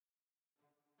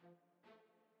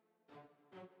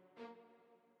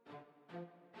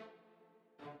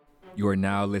You are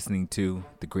now listening to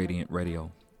The Gradient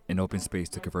Radio, an open space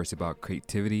to converse about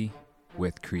creativity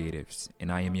with creatives.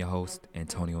 And I am your host,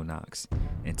 Antonio Knoxx.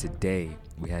 And today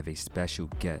we have a special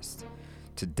guest.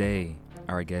 Today,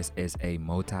 our guest is a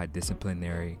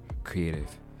multidisciplinary creative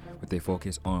with a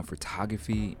focus on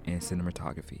photography and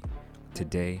cinematography.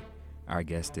 Today, our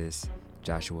guest is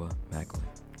Joshua Maclin.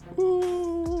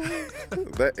 Ooh,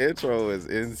 that intro is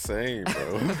insane,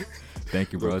 bro.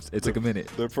 Thank you, bro. It took a minute.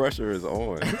 The pressure is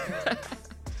on.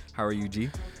 How are you, G?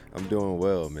 I'm doing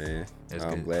well, man. That's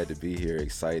I'm good. glad to be here,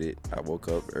 excited. I woke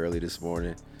up early this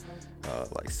morning,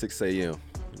 like 6 a.m.,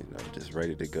 just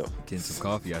ready to go. Getting some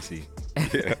coffee, I see.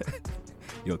 Yeah.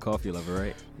 You're a coffee lover,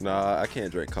 right? Nah, I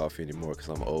can't drink coffee anymore because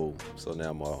I'm old. So now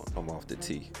I'm off the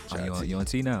tea. Oh, you on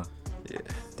tea now? Yeah.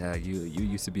 Dad, you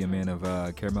used to be a man of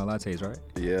caramel lattes, right?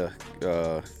 Yeah.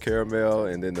 Caramel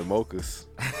and then the mochas.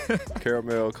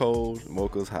 Caramel cold,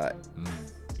 mochas hot.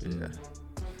 Yeah.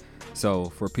 So,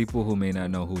 for people who may not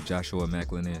know who Joshua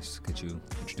Maclin is, could you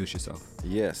introduce yourself?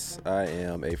 Yes, I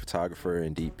am a photographer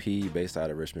and DP based out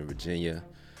of Richmond, Virginia.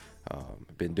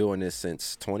 Been doing this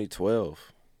since 2012.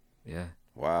 Yeah.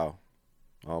 Wow.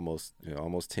 Almost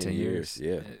 10 years.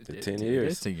 Yeah, 10 It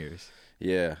years. is 10 years.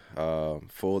 Yeah,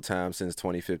 full-time since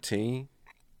 2015,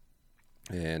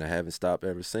 and I haven't stopped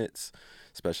ever since.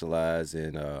 Specialize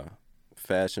in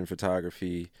fashion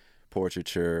photography,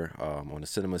 portraiture. On the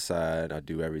cinema side, I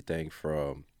do everything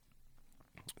from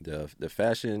the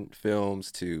fashion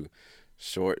films to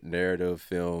short narrative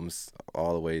films,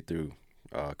 all the way through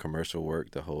commercial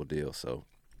work, the whole deal. So,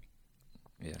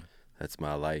 Yeah. that's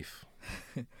my life.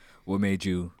 What made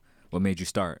you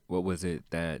start? What was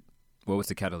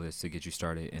the catalyst to get you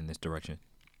started in this direction?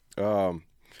 So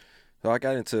I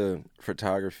got into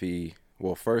photography.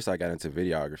 Well, first I got into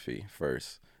videography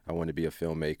first. I wanted to be a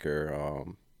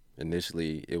filmmaker.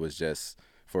 Initially, it was just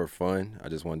for fun. I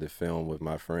just wanted to film with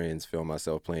my friends, film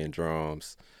myself playing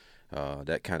drums,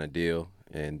 that kind of deal.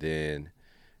 And then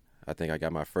I think I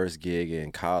got my first gig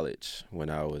in college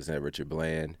when I was at Richard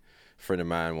Bland. A friend of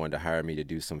mine wanted to hire me to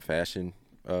do some fashion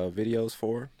videos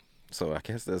for her. So I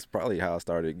guess that's probably how I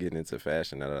started getting into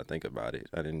fashion, now that I think about it.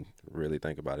 I didn't really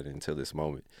think about it until this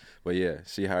moment. But yeah,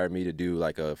 she hired me to do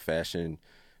like a fashion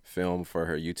film for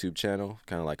her YouTube channel,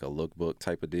 kind of like a lookbook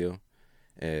type of deal.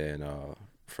 And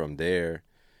from there,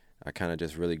 I kind of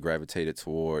just really gravitated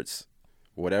towards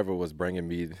whatever was bringing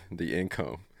me the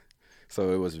income.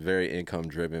 So it was very income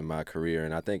driven, my career.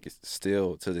 And I think it's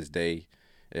still to this day,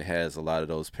 it has a lot of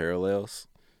those parallels.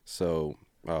 So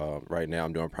right now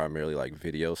I'm doing primarily like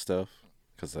video stuff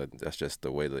because that's just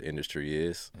the way the industry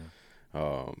is.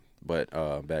 Yeah. But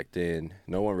back then,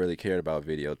 no one really cared about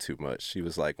video too much. She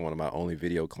was like one of my only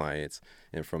video clients.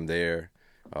 And from there,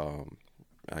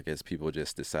 I guess people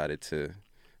just decided to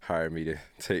hire me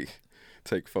to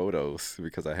take photos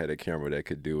because I had a camera that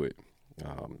could do it.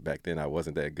 Back then I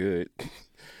wasn't that good,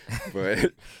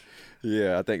 but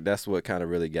yeah, I think that's what kind of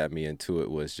really got me into it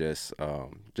was just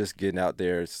getting out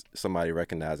there, somebody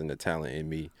recognizing the talent in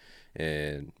me,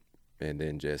 and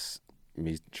then just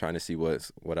me trying to see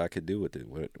what I could do with it,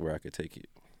 where I could take it.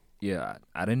 Yeah,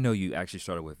 I didn't know you actually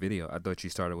started with video. I thought you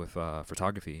started with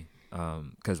photography.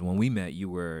 Because when we met, you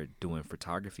were doing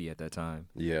photography at that time.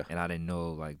 Yeah. And I didn't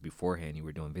know like beforehand you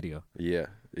were doing video. Yeah.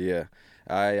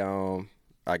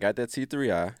 I got that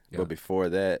T3i, but before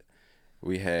that,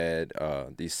 we had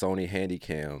these Sony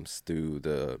Handycams through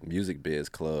the Music Biz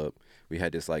Club. We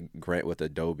had this like grant with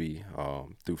Adobe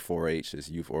through 4-H, this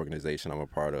youth organization I'm a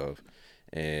part of,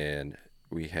 and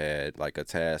we had like a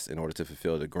task. In order to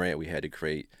fulfill the grant, we had to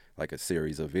create like a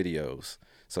series of videos.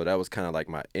 So that was kind of like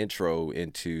my intro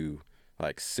into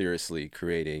like seriously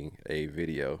creating a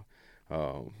video.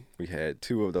 We had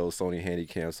 2 of those Sony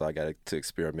Handycams, so I got to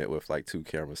experiment with like 2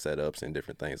 camera setups and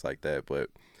different things like that. But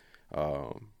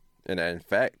and in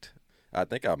fact, I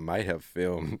think I might have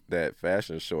filmed that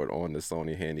fashion short on the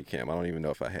Sony Handycam. I don't even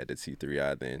know if I had the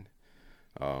T3i then.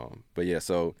 But yeah,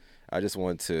 so I just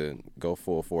wanted to go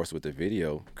full force with the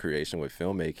video creation, with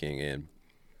filmmaking,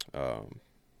 and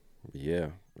yeah,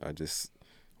 I just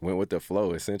went with the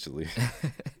flow, essentially.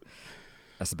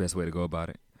 That's the best way to go about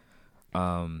it.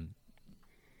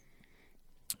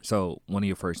 So one of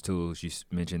your first tools, you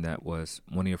mentioned that was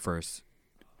one of your first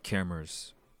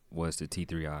cameras was the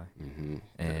T3i. Mm-hmm.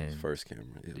 And first camera.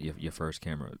 Yeah. Your first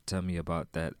camera. Tell me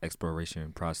about that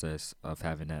exploration process of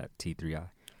having that T3i.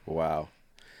 Wow.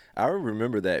 I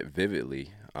remember that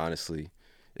vividly, honestly.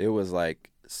 It was like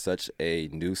such a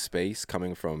new space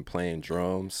coming from playing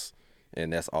drums,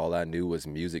 and that's all I knew was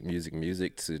music,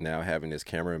 to now having this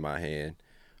camera in my hand,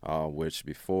 which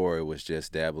before it was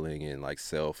just dabbling in like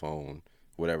cell phone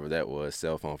whatever that was,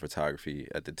 cell phone photography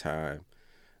at the time,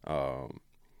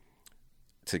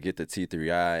 to get the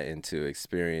T3i and to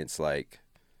experience like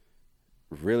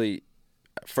really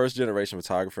first generation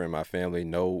photographer in my family,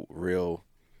 no real,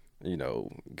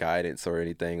 guidance or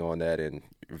anything on that, and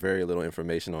very little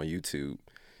information on YouTube.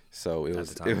 So it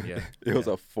was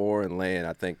a foreign land.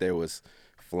 I think there was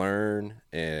Flern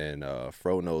and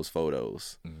Frono's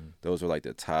Photos. Mm-hmm. Those were like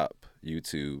the top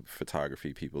YouTube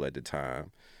photography people at the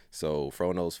time. So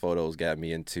Frono's Photos got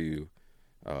me into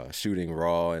shooting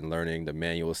raw and learning the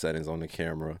manual settings on the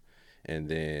camera. And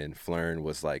then Flern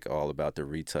was like all about the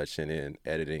retouching and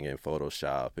editing in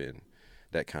Photoshop and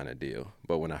that kind of deal.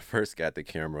 But when I first got the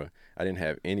camera, I didn't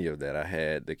have any of that. I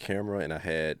had the camera and I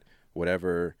had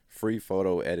whatever free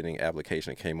photo editing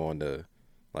application came on the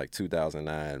like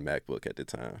 2009 MacBook at the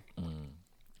time. Mm.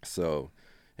 So,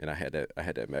 and I had that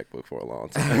MacBook for a long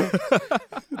time.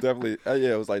 Definitely,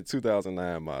 it was like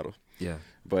 2009 model. Yeah.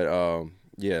 But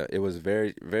it was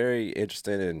very, very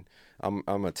interesting, and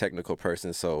I'm a technical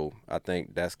person, so I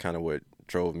think that's kind of what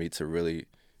drove me to really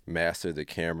master the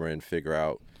camera and figure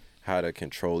out how to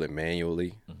control it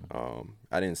manually. Mm-hmm.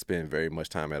 I didn't spend very much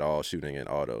time at all shooting in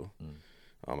auto.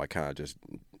 I kind of just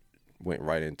went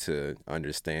right into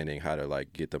understanding how to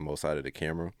like get the most out of the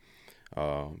camera.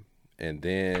 And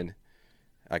then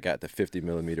I got the 50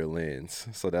 millimeter lens.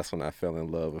 So that's when I fell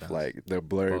in love with like the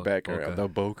blurry background, the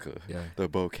bokeh, the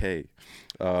bokeh.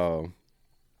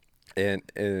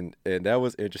 And that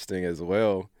was interesting as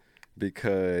well,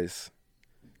 because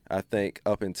I think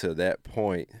up until that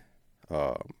point,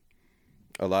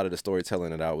 a lot of the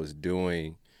storytelling that I was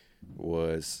doing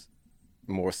was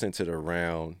more centered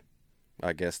around,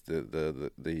 I guess,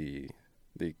 the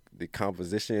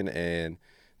composition and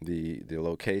the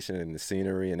location and the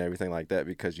scenery and everything like that,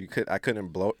 because I couldn't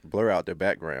blur out the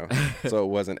background. So it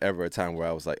wasn't ever a time where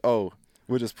I was like, oh,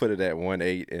 we'll just put it at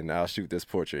 1.8 and I'll shoot this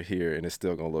portrait here and it's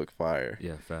still gonna look fire.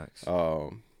 Yeah, facts.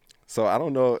 So I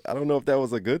don't know if that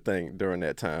was a good thing during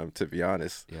that time, to be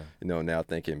honest. Yeah. Now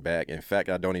thinking back, in fact,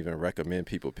 I don't even recommend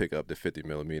people pick up the 50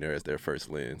 millimeter as their first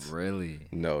lens. Really?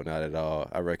 No, not at all.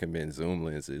 I recommend zoom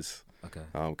lenses. Okay.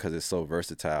 Because it's so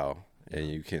versatile, and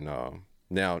you can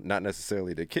now, not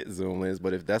necessarily the kit zoom lens,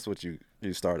 but if that's what you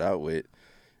start out with,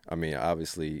 I mean,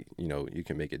 obviously, you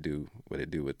can make it do what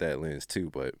it do with that lens too.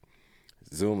 But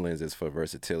zoom lenses for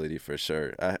versatility for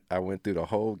sure. I went through the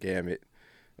whole gamut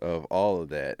of all of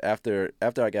that. After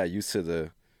I got used to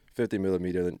the 50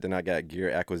 millimeter, then I got gear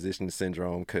acquisition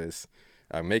syndrome, because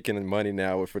I'm making money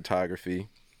now with photography,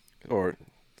 or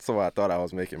so I thought I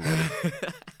was making money.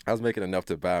 I was making enough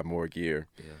to buy more gear.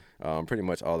 Yeah. Pretty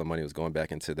much all the money was going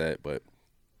back into that. But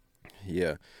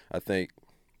yeah, I think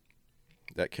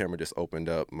that camera just opened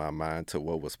up my mind to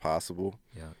what was possible.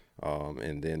 Yeah.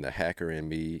 And then the hacker in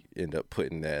me ended up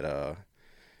putting that,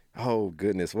 oh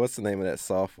goodness, what's the name of that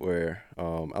software? I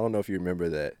don't know if you remember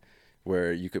that,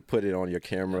 where you could put it on your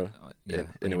camera and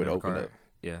it would open up.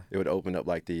 Yeah. It would open up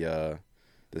like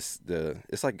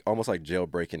it's like almost like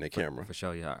jailbreaking the camera. For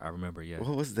sure, yeah, I remember. Yeah.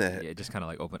 What was that? Yeah, it just kind of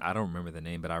like opened. I don't remember the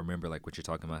name, but I remember like what you're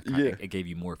talking about. Yeah. It gave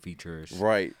you more features.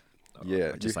 Right.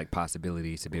 Yeah. Just like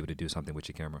possibilities to be able to do something with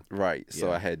your camera. Right. Yeah.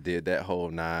 So I had did that whole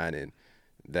 9, and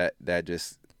that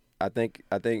just I think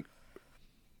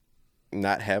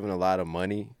not having a lot of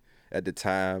money at the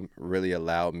time really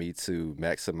allowed me to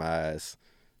maximize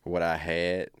what I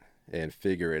had and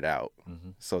figure it out,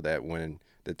 so that when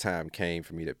the time came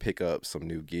for me to pick up some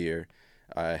new gear,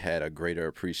 I had a greater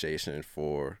appreciation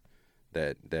for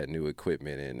that new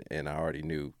equipment, and I already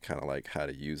knew kind of like how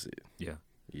to use it. Yeah.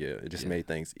 Yeah, it just made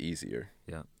things easier.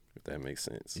 Yeah. If that makes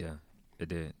sense. Yeah, it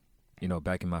did.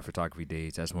 Back in my photography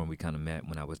days, that's when we kind of met,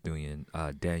 when I was doing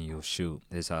Daniel's shoot,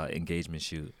 his engagement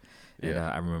shoot. And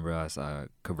I remember us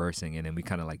conversing, and then we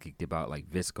kind of like geeked about like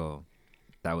Visco.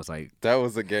 That was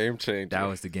a game changer. That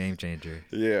was the game changer.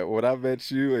 Yeah, when I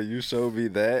met you and you showed me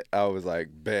that, I was like,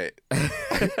 bet.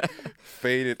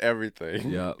 Faded everything.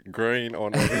 Yeah. Grain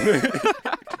on everything.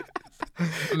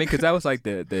 I mean, because that was like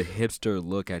the hipster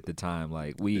look at the time.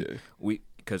 Like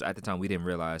because at the time we didn't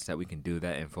realize that we can do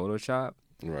that in Photoshop.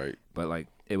 Right. But like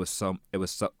it was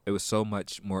so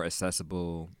much more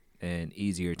accessible and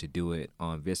easier to do it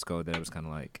on Visco that it was kind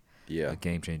of like a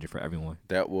game changer for everyone.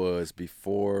 That was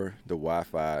before the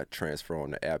Wi-Fi transfer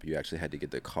on the app. You actually had to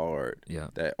get the card. Yeah.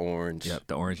 That orange. Yeah,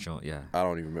 the orange joint, yeah. I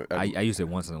don't even remember. I used it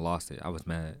once and lost it. I was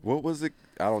mad. What was it?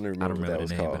 I don't even remember what that was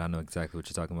the name, called. but I know exactly what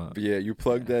you're talking about. But yeah, you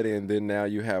plug that in, then now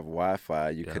you have Wi-Fi.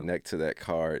 You connect to that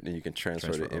card, and you can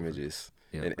transfer the over. Images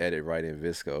and edit right in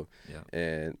Visco. Yeah.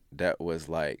 And that was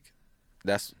like,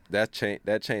 that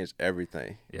changed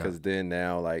everything. Because then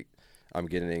now, like, I'm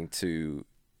getting into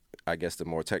I guess, the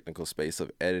more technical space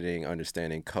of editing,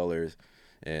 understanding colors,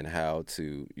 and how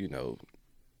to,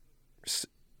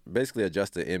 basically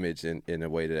adjust the image in a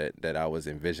way that I was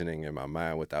envisioning in my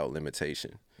mind without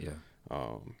limitation. Yeah.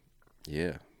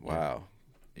 Yeah. Wow.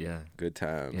 Yeah. Good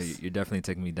times. Yeah, you're definitely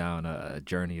taking me down a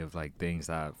journey of like things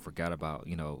I forgot about,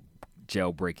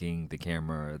 jailbreaking the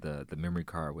camera, the memory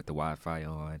card with the Wi-Fi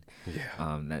on.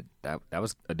 Yeah. That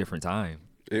was a different time.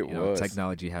 It was.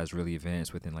 Technology has really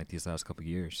advanced within like these last couple of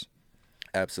years.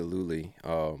 Absolutely.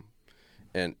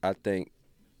 And I think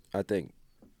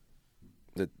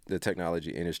the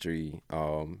technology industry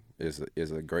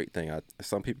is a great thing.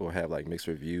 Some people have like mixed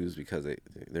reviews because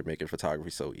they're making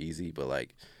photography so easy, but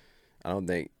like I don't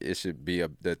think it should be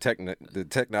the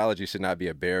technology should not be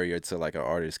a barrier to like an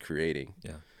artist creating.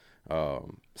 Yeah.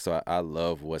 So I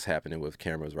love what's happening with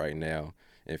cameras right now.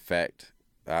 In fact,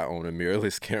 I own a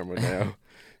mirrorless camera now,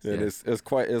 and yeah.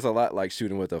 it's a lot like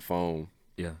shooting with a phone.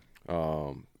 Yeah.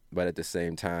 But at the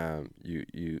same time,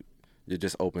 it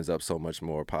just opens up so much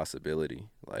more possibility.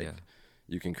 Like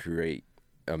you can create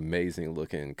amazing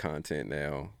looking content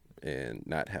now and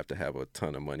not have to have a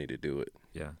ton of money to do it.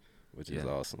 Yeah. Which is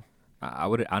awesome. I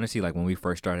would honestly, like when we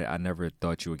first started, I never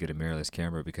thought you would get a mirrorless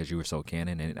camera because you were so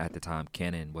Canon, and at the time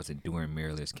Canon wasn't doing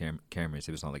mirrorless cameras.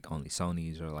 It was on like only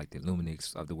Sony's or like the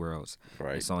Lumix of the worlds.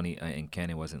 Right. And Sony and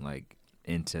Canon wasn't like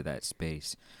into that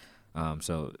space.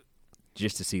 So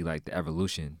just to see like the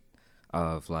evolution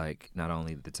of like not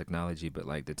only the technology but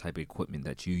like the type of equipment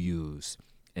that you use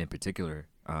in particular,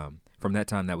 from that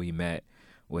time that we met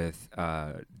with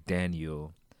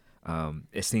Daniel,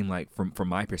 it seemed like from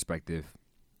my perspective,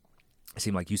 it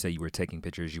seemed like you said you were taking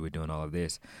pictures, you were doing all of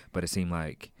this, but it seemed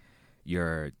like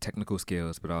your technical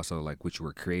skills, but also like what you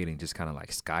were creating just kind of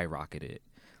like skyrocketed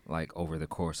like over the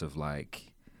course of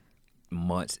like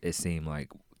months. It seemed like,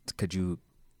 could you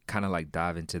kind of like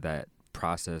dive into that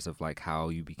process of like how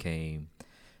you became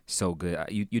so good?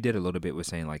 You did a little bit with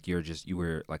saying like you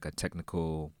were like a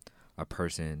technical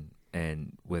person,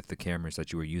 and with the cameras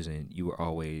that you were using, you were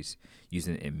always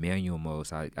using it in manual mode.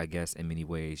 So I guess in many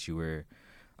ways you were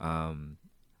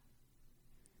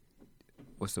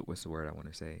what's the word I want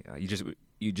to say?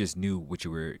 You just knew what you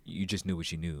were. You just knew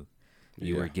what you knew.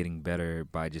 You were getting better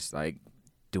by just like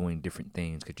doing different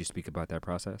things. Could you speak about that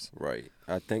process? Right.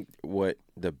 I think what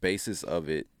the basis of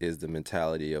it is the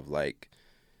mentality of like,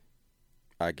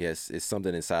 I guess it's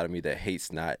something inside of me that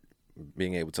hates not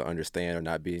being able to understand or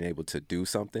not being able to do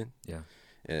something. Yeah.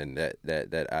 And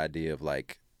that idea of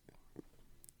like,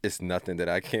 it's nothing that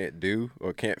I can't do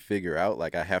or can't figure out.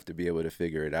 Like I have to be able to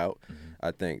figure it out. Mm-hmm.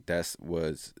 I think that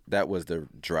was the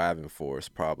driving force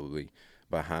probably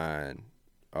behind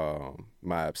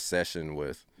my obsession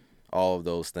with all of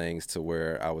those things, to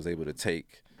where I was able to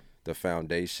take the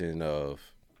foundation of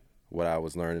what I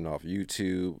was learning off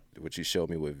YouTube, what you showed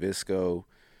me with Visco,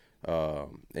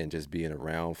 and just being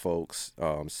around folks,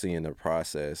 seeing the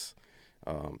process.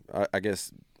 I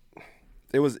guess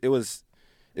it was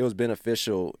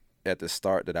beneficial at the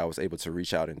start that I was able to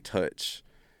reach out and touch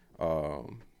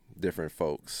different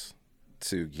folks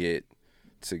to get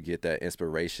that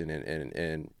inspiration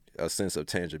and a sense of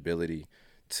tangibility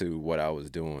to what I was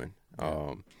doing.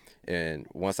 And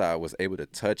once I was able to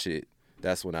touch it,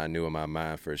 that's when I knew in my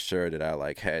mind for sure that I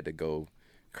like had to go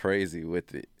crazy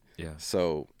with it. Yeah.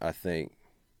 So I think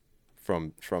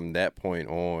from that point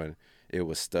on, it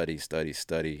was study,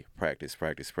 practice.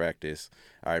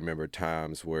 I remember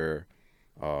times where,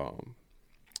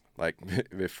 like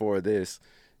before this,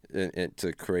 and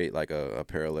to create like a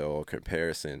parallel or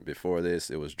comparison, before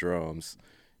this, it was drums.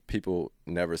 People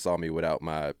never saw me without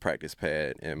my practice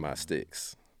pad and my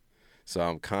sticks. So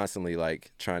I'm constantly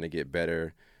like trying to get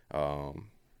better.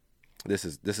 This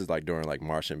is like during like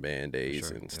marching band days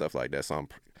and stuff like that. So I'm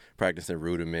practicing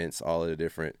rudiments, all of the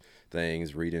different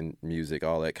things, reading music,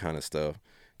 all that kind of stuff,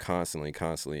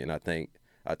 constantly. And I think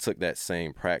I took that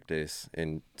same practice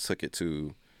and took it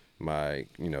to my,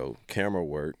 camera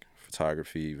work,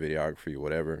 photography, videography,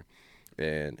 whatever.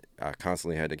 And I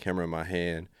constantly had the camera in my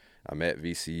hand. I'm at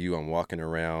VCU. I'm walking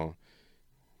around,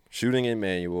 shooting in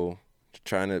manual,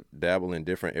 trying to dabble in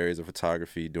different areas of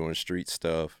photography, doing street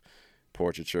stuff,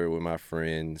 portraiture with my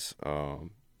friends.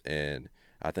 And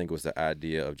I think it was the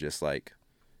idea of just like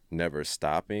never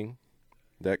stopping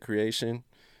that creation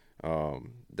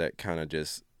that kind of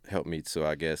just helped me to,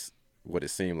 I guess, what it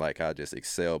seemed like I just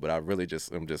excel, but I really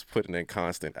I'm just putting in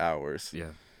constant hours.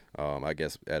 Yeah. I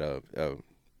guess at a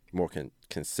more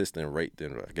consistent rate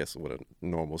than I guess what a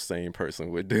normal sane person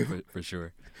would do. For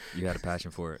sure. You had a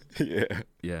passion for it.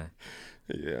 Yeah.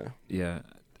 Yeah.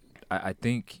 I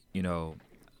think,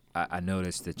 I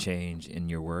noticed the change in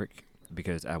your work,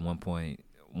 because at one point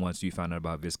once you found out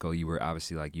about Visco, you were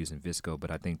obviously like using Visco,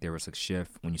 but I think there was a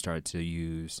shift when you started to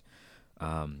use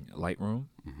Lightroom,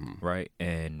 right?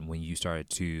 And when you started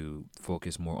to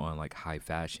focus more on like high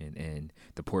fashion and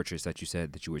the portraits that you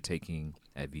said that you were taking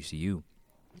at VCU.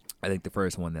 I think the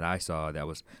first one that I saw that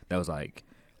was like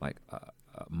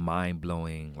mind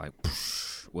blowing, like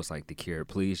was like the Cure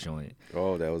Please joint.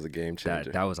 Oh, that was a game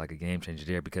changer. That was like a game changer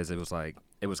there, because it was like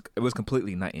it was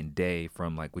completely night and day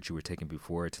from like what you were taking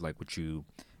before to like what you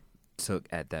took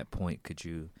at that point. Could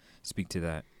you speak to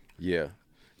that? Yeah.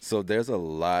 So there's a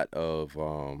lot of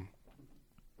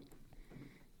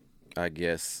I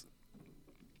guess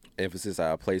emphasis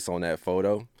I place on that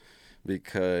photo,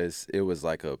 because it was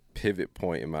like a pivot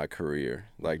point in my career.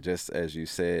 Like, just as you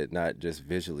said, not just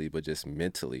visually, but just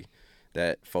mentally,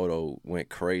 that photo went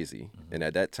crazy. And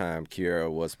at that time,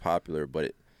 Kiara was popular,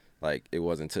 but it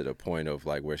wasn't to the point of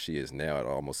like where she is now at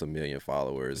almost 1 million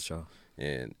followers. For sure.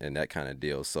 And that kind of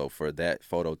deal. So for that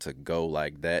photo to go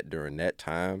like that during that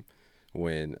time,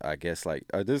 when I guess like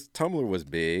this Tumblr was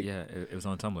big. Yeah, it was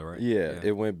on Tumblr, right? Yeah,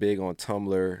 it went big on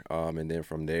Tumblr, and then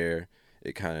from there,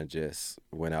 it kind of just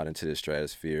went out into the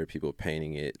stratosphere, people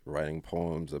painting it, writing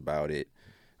poems about it.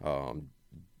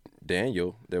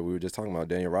 Daniel, that we were just talking about,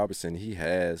 Daniel Robertson, he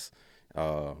has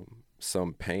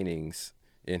some paintings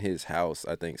in his house,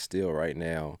 I think still right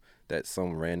now, that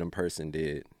some random person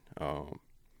did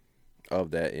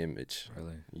of that image.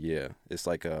 Really? Yeah, it's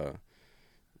like a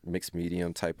mixed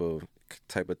medium type of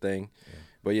thing. Yeah.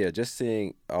 But yeah, just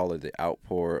seeing all of the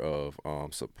outpour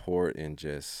of support, and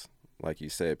just like you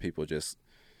said, people just,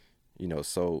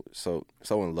 so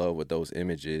in love with those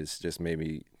images, just made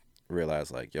me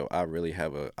realize like, yo, I really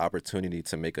have an opportunity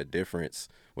to make a difference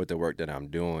with the work that I'm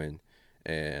doing.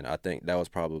 And I think that was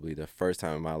probably the first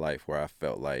time in my life where I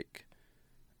felt like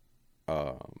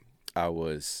I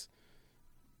was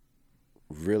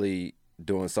really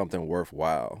doing something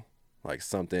worthwhile, like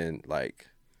something like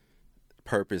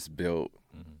purpose built,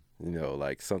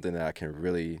 like something that I can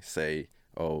really say,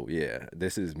 oh yeah,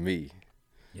 this is me.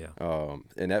 Yeah.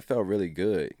 And that felt really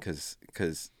good, because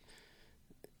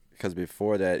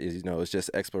before that is, it's just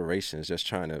exploration. It's just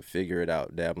trying to figure it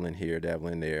out, dabbling here,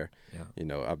 dabbling there.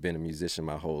 Yeah. I've been a musician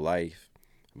my whole life,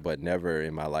 but never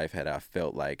in my life had I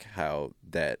felt like how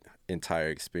that entire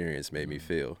experience made me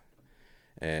feel.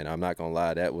 And I'm not gonna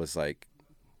lie, that was like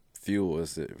fuel. It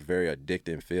was a very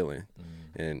addicting feeling.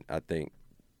 And I think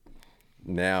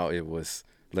now it was,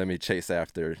 let me chase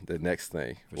after the next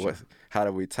thing. How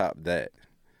do we top that?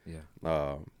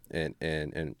 Yeah.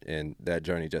 And that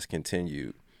journey just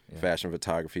continued. Yeah. Fashion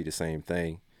photography, the same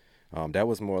thing. That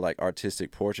was more like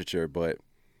artistic portraiture, but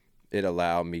it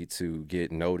allowed me to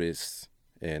get noticed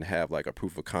and have like a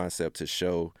proof of concept to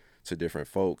show to different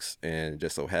folks. And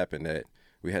just so happened that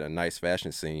we had a nice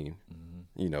fashion scene,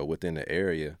 within the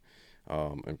area,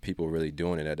 and people really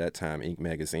doing it. At that time, Ink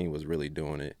Magazine was really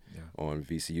doing it on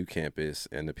VCU campus,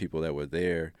 and the people that were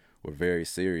there were very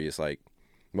serious. Like,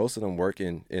 most of them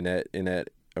working in that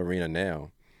arena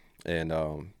now.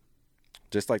 And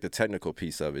just like the technical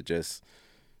piece of it, just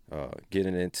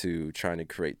getting into trying to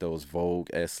create those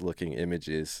Vogue-esque looking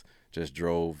images just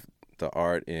drove the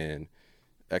art and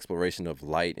exploration of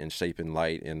light and shaping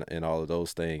light and all of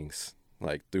those things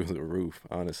like through the roof,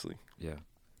 honestly. Yeah,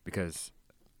 because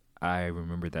I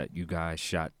remember that you guys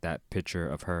shot that picture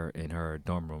of her in her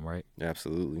dorm room, right?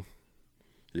 Absolutely.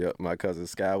 Yep, my cousin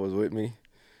Sky was with me.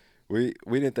 We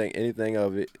didn't think anything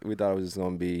of it. We thought it was just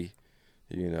going to be,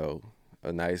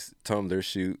 a nice Tumblr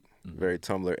shoot, very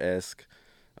Tumblr-esque.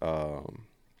 A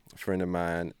friend of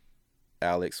mine,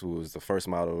 Alex, who was the first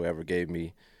model who ever gave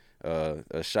me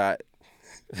a shot,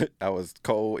 I was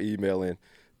cold emailing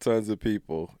tons of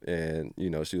people, and,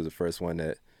 she was the first one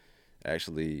that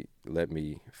actually let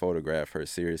me photograph her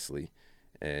seriously.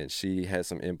 And she had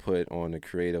some input on the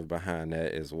creative behind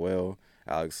that as well.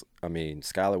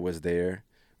 Skylar was there.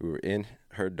 We were in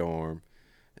her dorm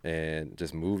and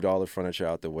just moved all the furniture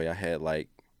out the way. I had like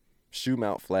shoe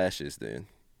mount flashes then.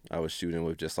 I was shooting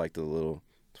with just like the little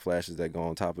flashes that go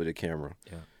on top of the camera.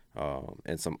 Yeah.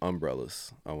 And some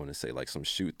umbrellas. I want to say like some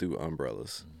shoot through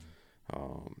umbrellas.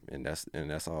 And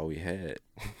that's all we had.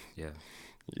 Yeah.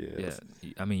 Yeah.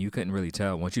 I mean, you couldn't really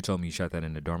tell. Once you told me you shot that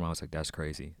in the dorm, I was like, that's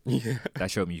crazy. Yeah. That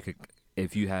showed me you could,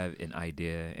 if you have an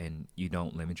idea and you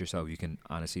don't limit yourself, you can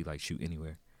honestly like shoot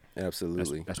anywhere.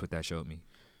 Absolutely. That's what that showed me.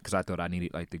 Because I thought I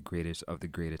needed like the greatest of the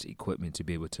greatest equipment to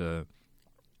be able to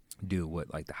do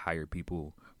what like the higher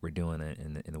people were doing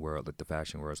in the world, like the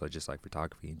fashion world, so just like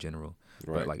photography in general.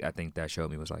 Right. But like I think that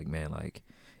showed me was like, man, like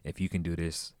if you can do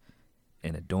this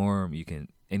in a dorm, you can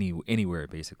anywhere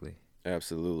basically.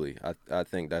 Absolutely. I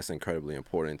think that's incredibly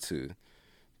important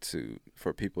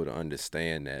for people to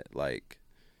understand that, like,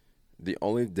 the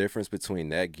only difference between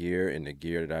that gear and the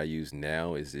gear that I use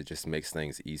now is it just makes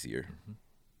things easier. Mm-hmm.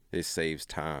 It saves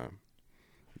time,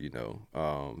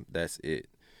 that's it.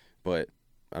 But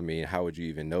I mean, how would you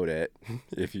even know that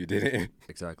if you didn't?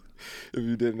 Exactly. If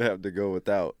you didn't have to go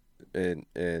without, and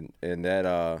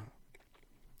that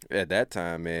at that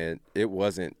time, man, it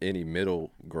wasn't any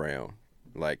middle ground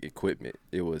like equipment.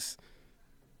 It was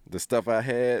the stuff I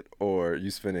had, or you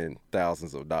spending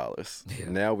thousands of dollars. Yeah.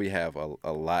 Now we have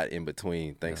a lot in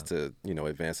between, thanks to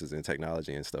advances in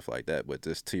technology and stuff like that. But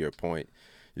just to your point,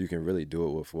 you can really do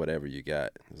it with whatever you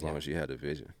got, as long as you had a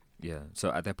vision. Yeah.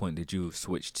 So at that point, did you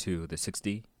switch to the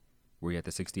 60? Were you at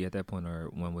the 60 at that point, or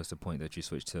when was the point that you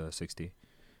switched to 60?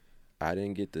 I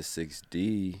didn't get the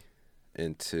 6D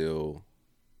until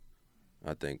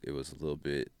I think it was a little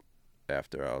bit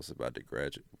after I was about to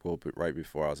graduate. Well, right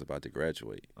before I was about to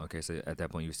graduate. Okay, so at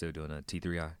that point you were still doing a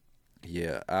T3I?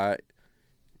 Yeah, I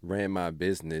ran my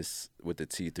business with the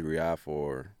T3I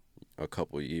for a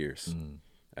couple of years,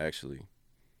 actually.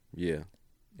 Yeah.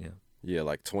 Yeah. Yeah,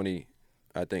 like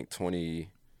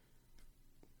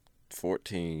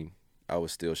 2014, I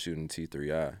was still shooting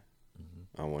T3I,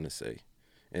 I want to say.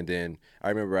 And then I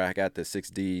remember I got the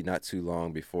 6D not too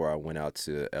long before I went out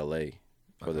to L.A.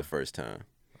 for the first time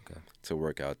to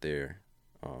work out there.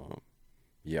 I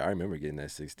remember getting that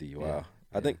 6D. Wow. Yeah.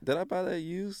 I think, did I buy that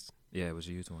used? Yeah, it was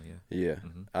a used one, yeah. Yeah.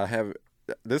 I have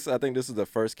this. I think this is the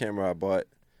first camera I bought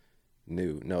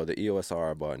new. No, the EOS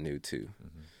R I bought new too.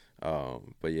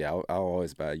 But yeah, I'll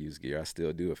always buy used gear. I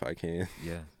still do if I can.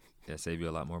 Yeah. Yeah, save you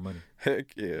a lot more money.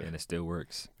 Heck yeah. And it still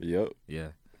works. Yep. Yeah.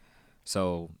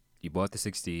 So you bought the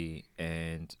 6D,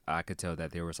 and I could tell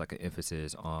that there was like an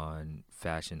emphasis on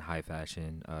fashion, high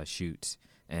fashion shoots.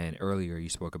 And earlier you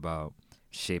spoke about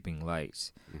shaping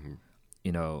lights.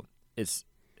 It's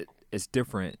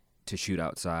different to shoot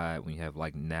outside when you have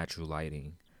like natural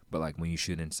lighting, but like when you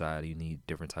shoot inside, you need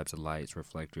different types of lights,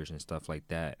 reflectors, and stuff like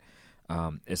that.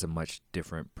 It's a much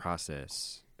different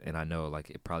process. And I know like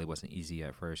it probably wasn't easy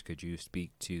at first. Could you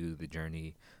speak to the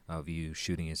journey of you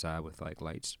shooting inside with like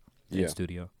lights in the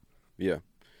studio? Yeah.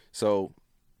 So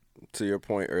to your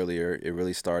point earlier, it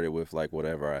really started with like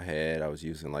whatever I had. I was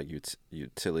using like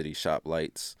utility shop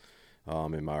lights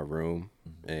in my room,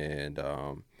 and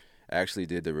actually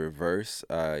did the reverse.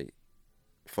 I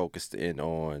focused in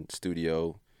on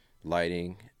studio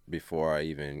lighting before I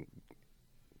even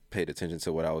paid attention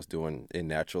to what I was doing in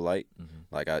natural light.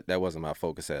 Like that wasn't my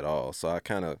focus at all. So I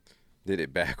kind of did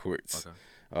it backwards.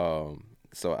 Okay.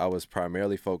 So I was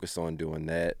primarily focused on doing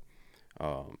that,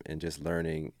 and just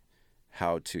learning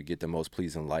how to get the most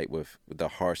pleasing light with the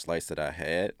harsh lights that I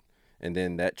had. And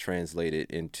then that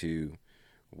translated into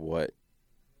what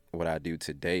I do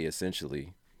today,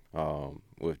 essentially,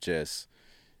 with just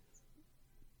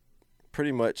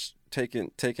pretty much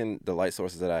taking the light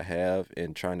sources that I have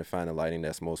and trying to find the lighting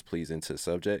that's most pleasing to the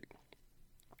subject,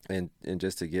 and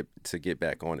just to get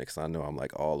back on it, because I know I'm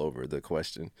like all over the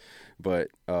question. But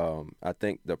I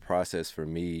think the process for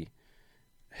me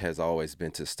has always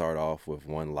been to start off with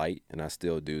one light, and I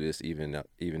still do this even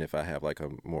if I have like a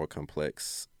more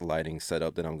complex lighting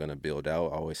setup that I'm going to build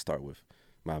out. I always start with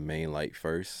my main light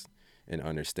first and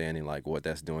understanding like what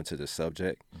that's doing to the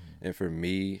subject. And for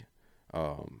me,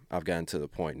 I've gotten to the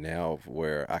point now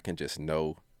where I can just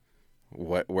know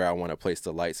where I want to place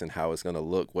the lights and how it's going to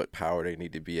look, what power they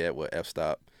need to be at, what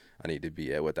f-stop I need to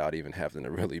be at, without even having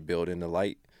to really build in the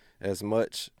light as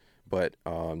much. But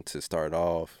to start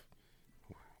off,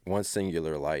 one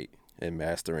singular light and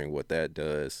mastering what that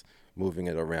does, moving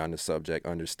it around the subject,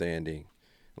 understanding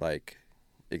like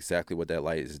exactly what that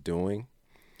light is doing.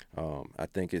 I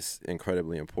think it's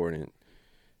incredibly important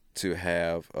to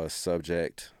have a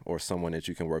subject or someone that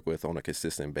you can work with on a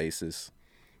consistent basis,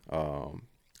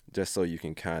 just so you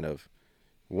can kind of,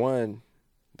 one,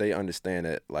 they understand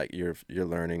that like you're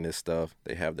learning this stuff,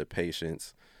 they have the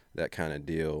patience, that kind of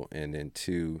deal, and then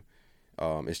two,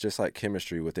 it's just like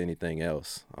chemistry with anything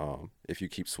else. If you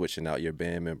keep switching out your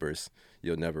band members,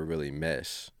 you'll never really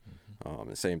mesh.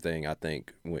 The same thing, I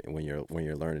think, when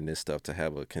you're learning this stuff, to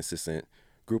have a consistent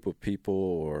group of people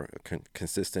or a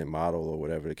consistent model or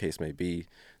whatever the case may be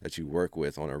that you work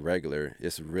with on a regular,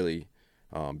 it's really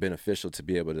beneficial to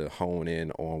be able to hone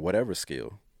in on whatever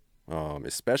skill,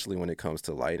 especially when it comes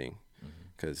to lighting,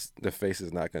 because the face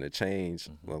is not going to change.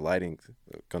 The lighting's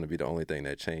going to be the only thing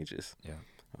that changes. Yeah.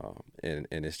 And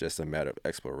it's just a matter of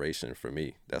exploration for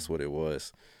me. That's what it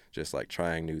was. Just like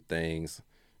trying new things,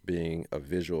 being a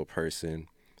visual person.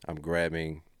 I'm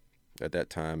grabbing, at that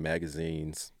time,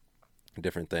 magazines,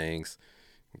 different things,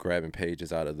 grabbing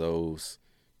pages out of those,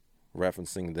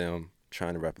 referencing them,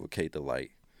 trying to replicate the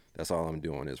light. That's all I'm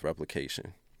doing is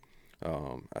replication.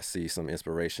 I see some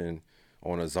inspiration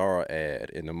on a Zara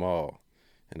ad in the mall,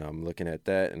 and I'm looking at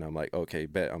that, and I'm like, okay,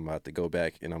 bet I'm about to go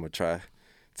back, and I'm going to try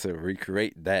to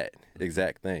recreate that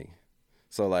exact thing.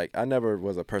 So, like, I never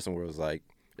was a person where it was like,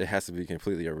 it has to be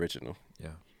completely original.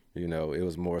 Yeah. You know, it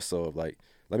was more so of like,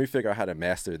 let me figure out how to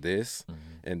master this,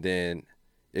 and then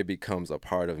it becomes a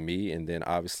part of me, and then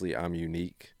obviously I'm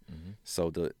unique. So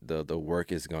the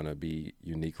work is going to be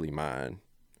uniquely mine.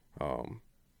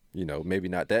 You know, maybe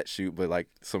not that shoot, but like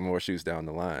some more shoots down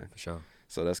the line. For sure.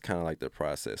 So that's kind of like the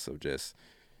process of just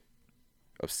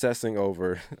obsessing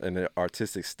over an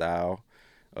artistic style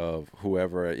of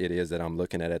whoever it is that I'm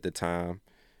looking at the time,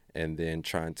 and then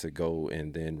trying to go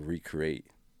and then recreate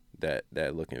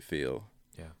that look and feel.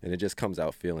 Yeah. And it just comes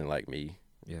out feeling like me,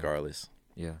 regardless.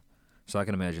 Yeah. So I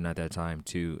can imagine at that time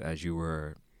too, as you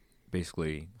were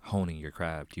basically honing your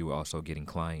craft, you were also getting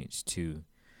clients too,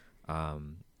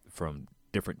 from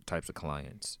different types of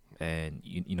clients. And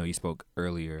you know, you spoke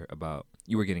earlier about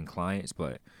you were getting clients,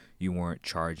 but you weren't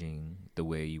charging the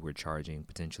way you were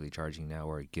potentially charging now,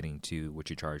 or getting to what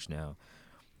you charge now.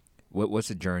 What's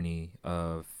the journey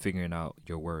of figuring out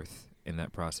your worth in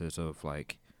that process of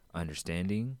like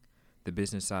understanding the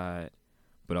business side,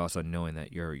 but also knowing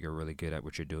that you're really good at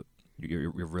what you're doing?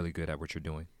 You're really good at what you're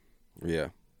doing. Yeah,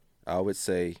 I would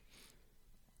say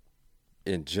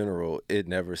in general it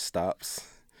never stops,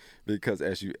 because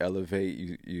as you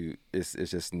elevate, it's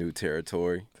just new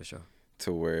territory. For sure.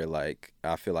 To where like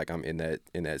I feel like I'm in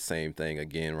that same thing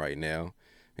again right now,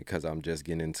 because I'm just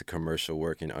getting into commercial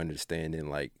work and understanding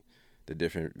like the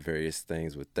different various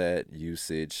things with that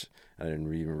usage. I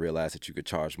didn't even realize that you could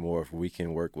charge more if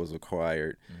weekend work was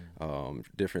required.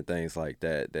 Different things like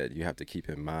that you have to keep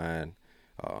in mind,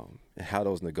 and how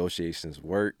those negotiations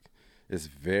work. It's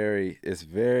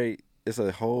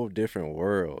a whole different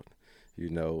world, you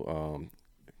know.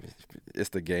 It's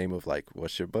the game of like,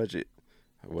 what's your budget?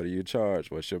 What do you charge?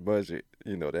 What's your budget?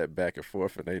 You know, that back and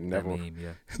forth, and they never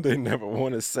they never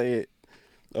want to say it.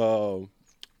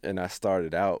 And I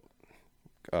started out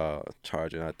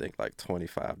charging, I think, like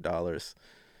 $25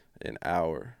 an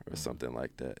hour or something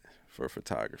like that for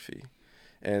photography.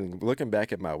 And looking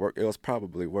back at my work, it was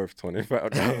probably worth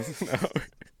 $25 an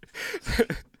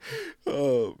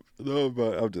hour. No,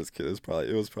 but I'm just kidding.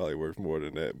 It was probably worth more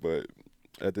than that. But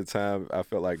at the time, I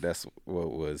felt like that's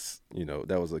what was, you know,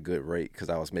 that was a good rate, because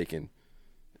I was making,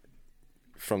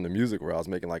 from the music world, I was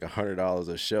making like $100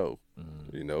 a show,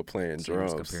 you know, playing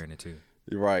drums. Comparing it to.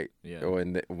 You're right. Yeah.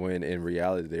 When in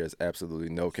reality, there's absolutely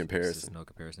no comparison. There's no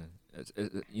comparison.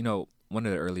 You know, one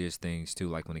of the earliest things too,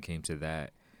 like when it came to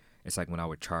that, it's like when I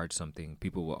would charge something,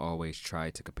 people will always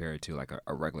try to compare it to like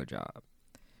a regular job.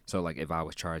 So like if I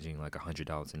was charging like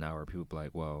 $100 an hour, people would be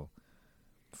like, well,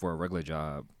 for a regular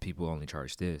job, people only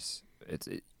charge this. It's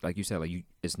like you said, like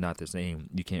it's not the same.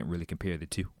 You can't really compare the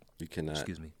two. You cannot.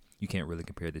 Excuse me. You can't really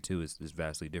compare the two. It's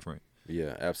vastly different.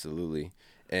 Yeah, absolutely.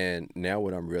 And now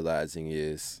what I'm realizing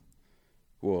is,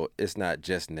 well, it's not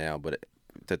just now, but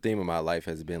the theme of my life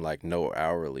has been like no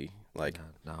hourly. Like,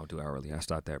 no, I don't do hourly. I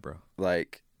stopped that, bro.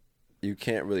 Like, you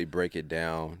can't really break it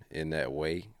down in that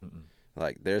way.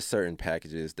 Like, there's certain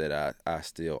packages that I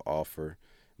still offer,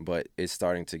 but it's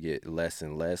starting to get less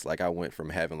and less. Like, I went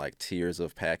from having like tiers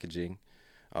of packaging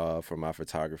for my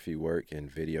photography work and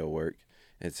video work,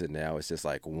 and to now it's just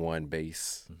like one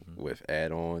base with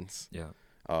add-ons. Yeah.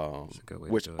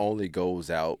 Which only goes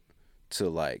out to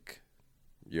like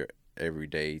your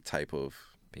everyday type of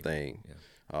thing.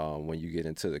 Yeah. When you get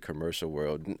into the commercial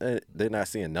world, they're not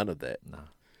seeing none of that. Nah.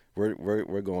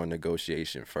 We're going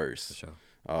negotiation first. For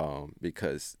sure.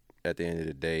 Because at the end of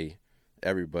the day,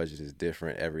 every budget is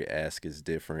different, every ask is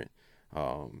different,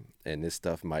 and this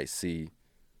stuff might see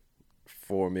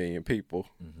 4 million people.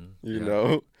 You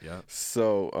know. Yeah.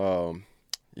 So.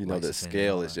 You know, the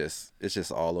scale is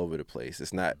just all over the place.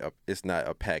 It's not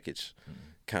a package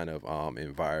kind of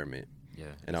environment.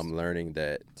 Yeah. And I'm learning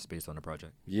that it's based on a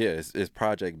project. Yeah, it's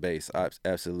project based,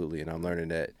 absolutely. And I'm learning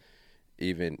that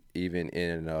even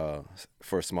in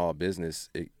for small business,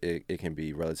 it can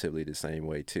be relatively the same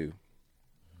way too.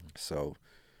 So,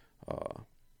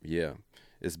 yeah,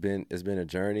 it's been a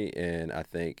journey, and I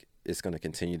think it's going to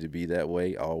continue to be that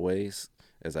way always.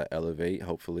 As I elevate,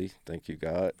 hopefully, thank you,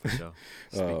 God,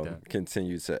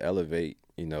 continue to elevate.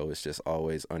 You know, it's just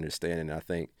always understanding. I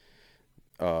think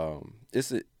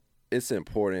it's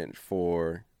important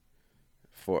for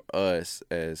us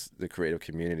as the creative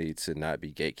community to not be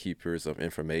gatekeepers of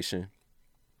information.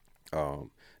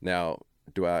 Now,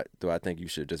 do I think you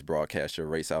should just broadcast your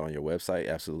race out on your website?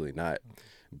 Absolutely not.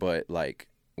 But like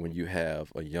when you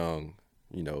have a young,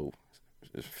 you know,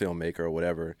 filmmaker or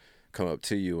whatever come up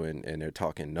to you and they're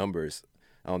talking numbers,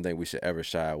 I don't think we should ever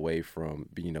shy away from,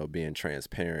 being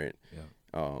transparent.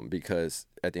 Because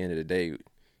at the end of the day,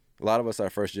 a lot of us are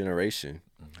first generation,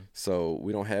 so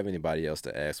we don't have anybody else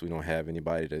to ask. We don't have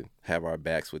anybody to have our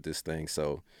backs with this thing.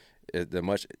 So the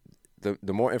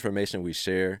more information we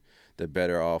share, the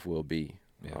better off we'll be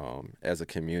as a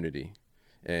community.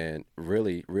 And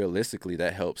really, realistically,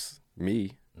 that helps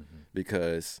me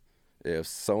because if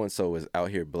so-and-so is out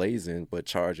here blazing but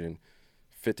charging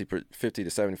 50 to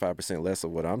 75% less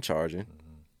of what I'm charging,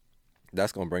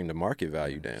 that's going to bring the market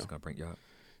value down. It's going to bring you up.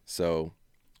 So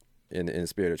in the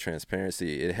spirit of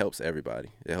transparency, it helps everybody.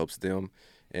 It helps them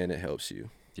and it helps you.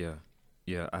 Yeah.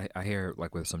 I hear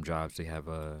like with some jobs, they have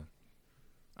a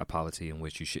policy in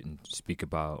which you shouldn't speak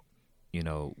about,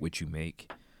 what you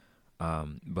make.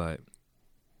 But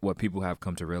what people have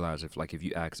come to realize, if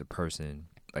you ask a person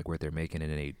like what they're making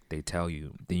and they tell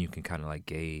you, then you can kind of like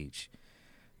gauge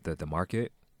the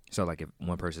market. So like if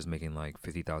one person is making like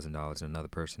 $50,000 and another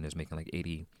person is making like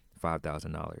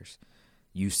 $85,000,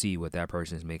 you see what that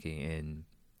person is making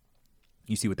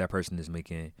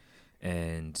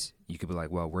and you could be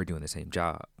like, well, we're doing the same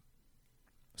job,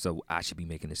 so I should be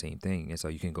making the same thing. And so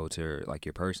you can go to like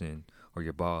your person or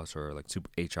your boss or like super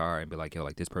HR and be like, yo,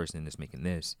 like this person is making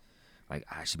this, like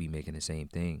I should be making the same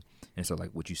thing. And so like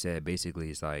what you said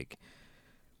basically is like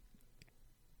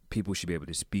people should be able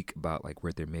to speak about like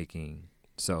what they're making,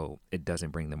 so it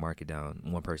doesn't bring the market down.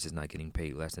 One person's not getting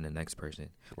paid less than the next person,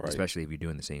 especially if you're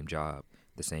doing the same job,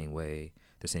 the same way,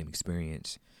 the same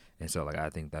experience. And so like I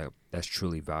think that's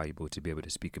truly valuable to be able to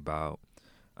speak about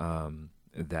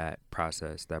that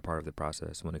process, that part of the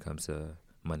process when it comes to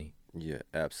money. Yeah,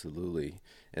 absolutely.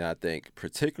 And I think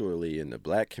particularly in the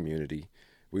Black community,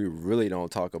 we really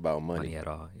don't talk about money at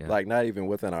all. Yeah. Like not even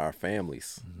within our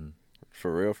families.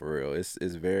 For real. It's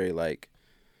very like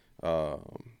a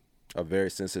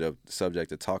very sensitive subject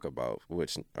to talk about,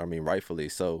 which I mean rightfully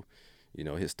so.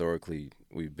 Historically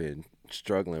we've been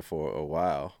struggling for a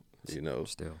while, Still,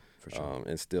 for sure.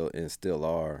 and still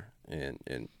are,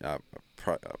 and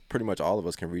pretty much all of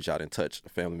us can reach out and touch a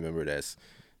family member that's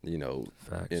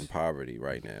in poverty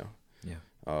right now.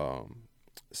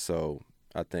 So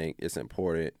I think it's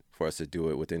important for us to do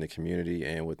it within the community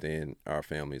and within our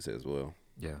families as well.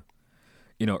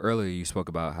 Earlier you spoke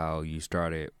about how you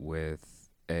started with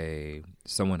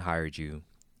someone hired you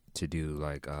to do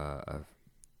like a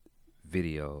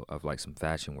video of like some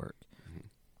fashion work.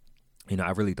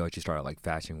 I really thought you started like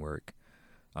fashion work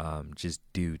just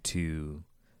due to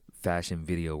fashion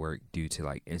video work due to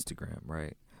like Instagram,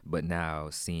 right? But now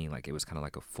seeing like it was kind of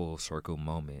like a full circle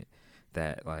moment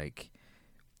that like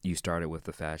you started with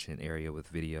the fashion area with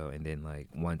video, and then like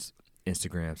once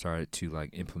Instagram started to like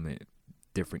implement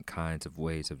different kinds of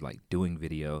ways of like doing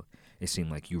video, it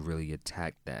seemed like you really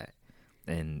attacked that,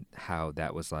 and how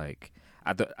that was like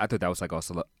I thought that was like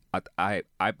also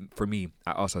for me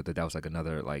I also thought that was like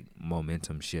another like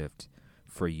momentum shift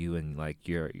for you and like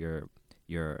your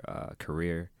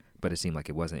career. But it seemed like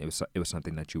it wasn't. It was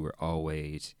something that you were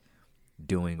always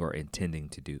doing or intending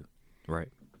to do, right?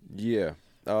 Yeah.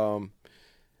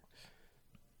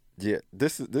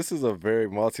 This is a very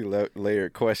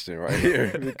multi-layered question right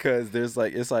here because it's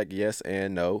like yes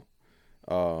and no.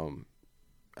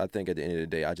 I think at the end of the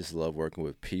day, I just love working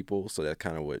with people, so that's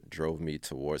kind of what drove me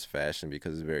towards fashion,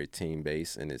 because it's very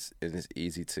team-based and it's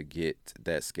easy to get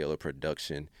that scale of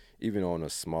production even on a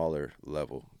smaller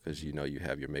level, because you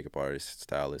have your makeup artist,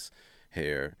 stylist,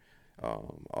 hair,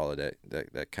 all of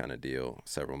that kind of deal,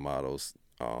 several models.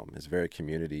 It's very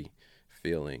community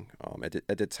feeling.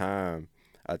 At the time,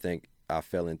 I think I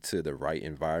fell into the right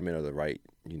environment or the right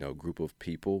group of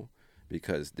people,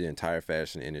 because the entire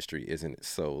fashion industry isn't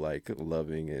so like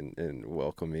loving and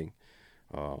welcoming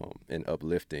and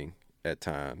uplifting at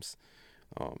times.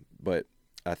 But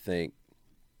I think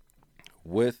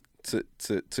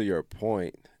to your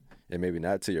point, and maybe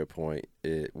not to your point,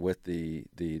 with the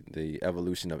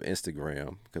evolution of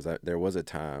Instagram, because there was a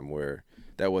time where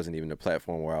that wasn't even the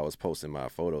platform where I was posting my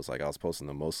photos. Like I was posting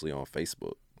them mostly on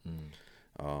Facebook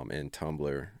and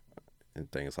Tumblr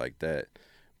and things like that.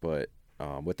 But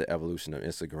with the evolution of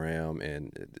Instagram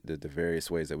and the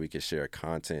various ways that we can share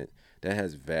content, that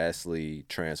has vastly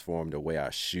transformed the way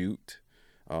I shoot,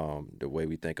 the way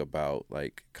we think about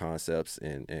like concepts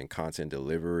and content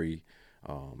delivery,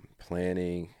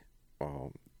 planning,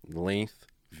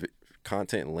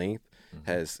 content length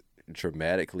has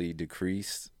dramatically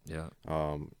decreased.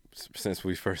 Since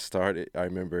we first started. I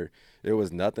remember it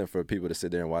was nothing for people to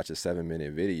sit there and watch a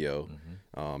 7-minute video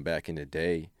back in the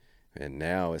day. And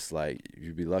now it's like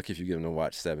you'd be lucky if you get them to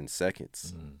watch 7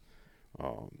 seconds.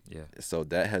 So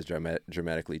that has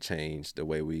dramatically changed the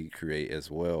way we create as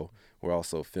well. We're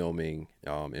also filming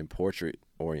in portrait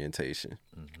orientation,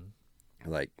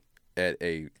 like at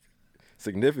a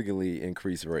significantly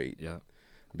increased rate. Yeah.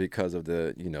 Because of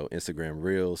the Instagram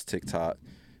Reels, TikTok,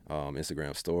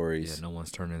 Instagram Stories. Yeah, no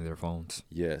one's turning their phones.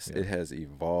 Yes, Yeah. it has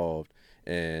evolved,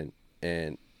 and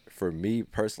for me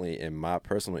personally, in my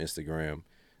personal Instagram,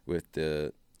 with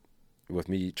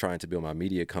me trying to build my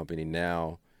media company,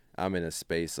 now I'm in a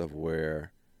space of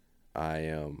where I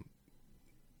am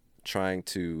trying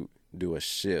to do a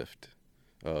shift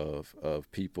of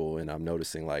people, and I'm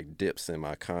noticing like dips in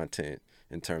my content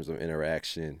in terms of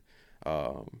interaction.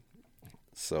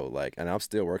 So like, and I'm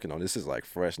still working on this. Is like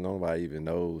fresh. Nobody even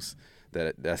knows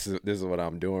this is what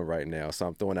I'm doing right now. So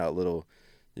I'm throwing out little,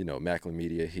 Maclin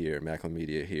Media here, Maclin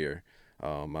Media here.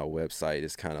 My website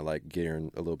is kind of like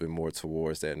gearing a little bit more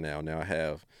towards that now. Now I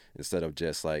have, instead of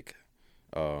just like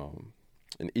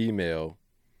an email,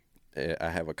 I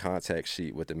have a contact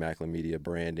sheet with the Maclin Media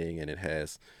branding, and it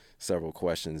has several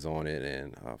questions on it.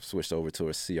 And I've switched over to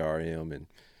a CRM, and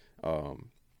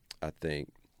I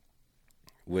think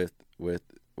with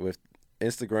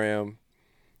Instagram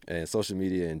and social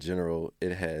media in general,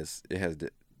 it has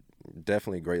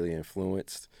definitely greatly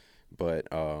influenced, but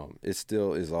it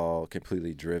still is all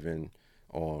completely driven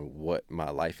on what my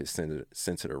life is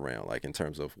centered around, like in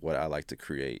terms of what I like to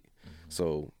create.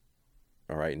 So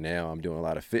right now I'm doing a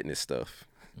lot of fitness stuff.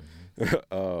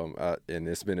 And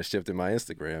it's been a shift in my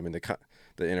Instagram, and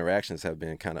the interactions have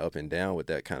been kind of up and down with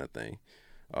that kind of thing.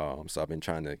 So I've been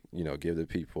trying to give the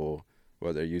people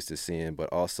what they're used to seeing,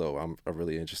 but also I'm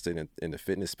really interested in the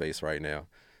fitness space right now.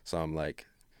 So I'm like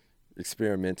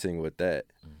experimenting with that.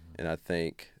 And I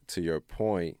think, to your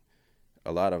point,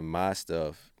 a lot of my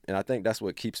stuff, and I think that's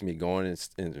what keeps me going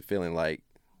and feeling like,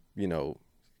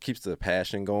 keeps the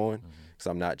passion going. Because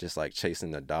I'm not just like chasing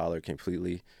the dollar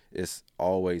completely. It's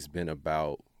always been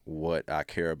about what I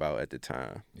care about at the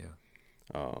time.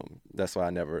 Yeah. That's why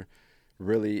I never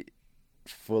really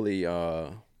fully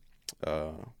I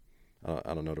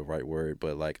don't know the right word,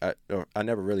 but like I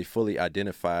never really fully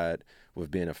identified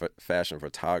with being a fashion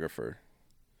photographer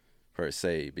per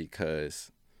se,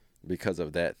 because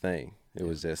of that thing. It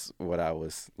was just what I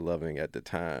was loving at the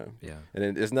time. Yeah.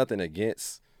 And it's nothing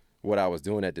against what I was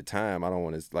doing at the time. I don't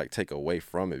want to like take away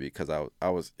from it, because I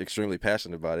was extremely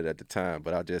passionate about it at the time,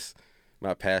 but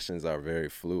my passions are very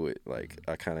fluid. Like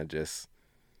I kind of just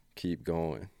keep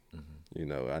going.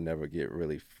 I never get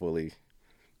really fully,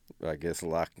 I guess,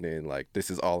 locked in, like this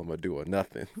is all I'm gonna do or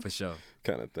nothing. For sure.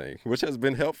 Kind of thing, which has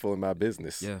been helpful in my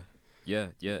business. Yeah.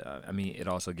 I mean, it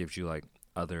also gives you like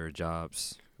other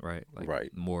jobs, right? Like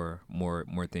right. More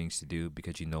things to do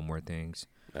because you know more things.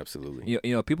 Absolutely.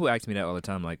 People ask me that all the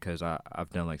time, like, because I've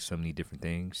done like so many different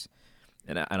things,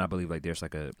 and I believe like there's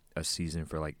like a season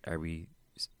for like every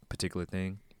particular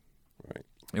thing. Right.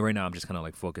 And right now I'm just kind of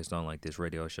like focused on like this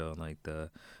radio show and like the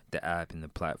app and the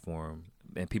platform.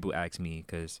 And people ask me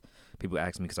because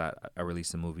I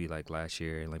released a movie like last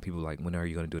year, and like people like, when are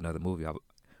you going to do another movie?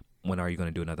 When are you going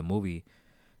to do another movie?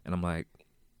 And I'm like,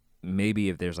 maybe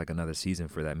if there's like another season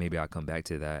for that, maybe I'll come back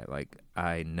to that. Like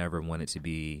I never wanted to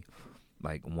be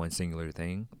like one singular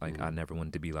thing. Like I never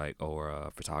wanted to be like,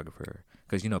 a photographer.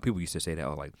 Because, people used to say that,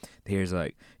 like, here's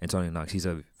like Antonio Knoxx, he's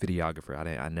a videographer.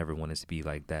 I never wanted to be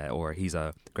like that. Or he's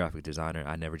a graphic designer.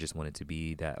 I never just wanted to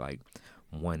be that like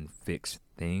one fixed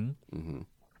thing. And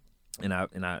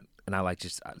I like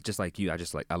just like you,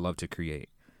 I love to create.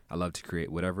 I love to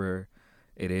create whatever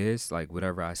it is, like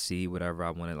whatever I see, whatever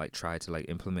I want to like try to like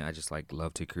implement. I just like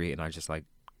love to create, and I just like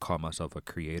call myself a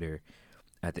creator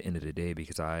at the end of the day,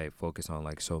 because I focus on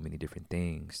like so many different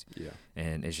things. Yeah.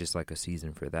 And it's just like a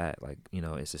season for that. Like,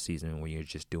 it's a season when you're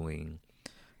just doing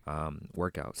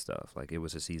workout stuff. Like it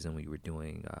was a season when you were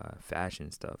doing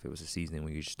fashion stuff. It was a season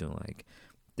when you're just doing like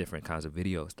different kinds of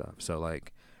video stuff. So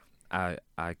like I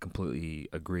completely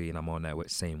agree, and I'm on that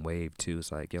same wave too.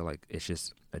 It's like, like it's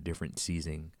just a different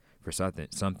season for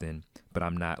something, but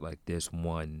I'm not like this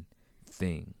one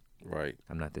thing. Right.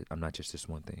 I'm not just this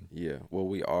one thing. Yeah. Well,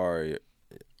 we are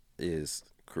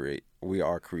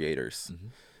creators.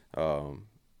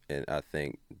 And I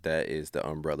think that is the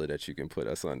umbrella that you can put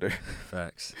us under.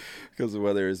 Facts. Because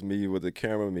whether it's me with the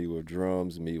camera, me with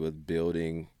drums, me with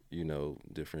building,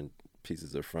 different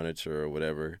pieces of furniture or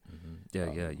whatever.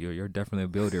 Yeah, you're definitely a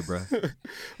builder, bro.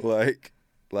 like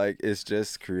it's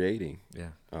just creating. Yeah.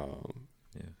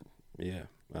 Yeah,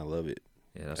 I love it.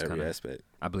 Yeah, that's every aspect.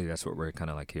 I believe that's what we're kind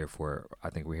of like here for.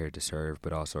 I think we're here to serve,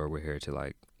 but also we're here to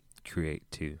like create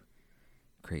too,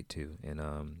 and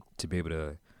to be able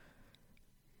to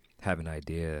have an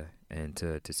idea and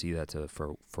to see that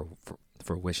for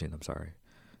fruition. I'm sorry,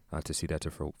 to see that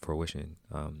to fruition.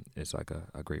 It's like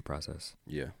a great process.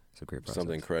 Yeah, it's a great process.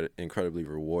 Something incredibly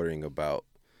rewarding about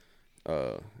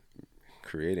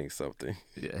creating something.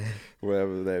 Yeah,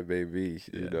 whatever that may be.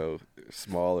 Yeah. You know,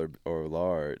 small or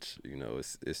large. You know,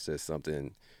 it's just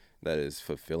something that is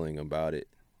fulfilling about it.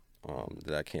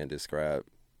 That I can't describe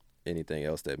anything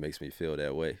else that makes me feel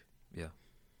that way. Yeah.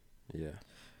 Yeah.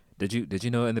 Did you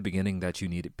know in the beginning that you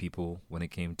needed people when it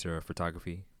came to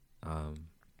photography?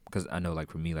 Because I know,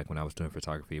 like, for me, like, when I was doing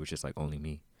photography, it was just like only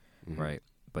me, right?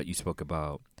 But you spoke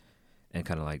about, and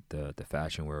kind of like the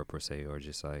fashion world per se, or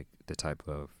just like the type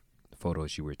of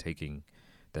photos you were taking,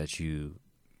 that you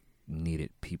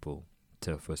needed people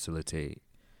to facilitate,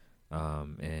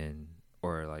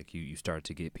 or like you start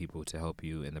to get people to help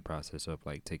you in the process of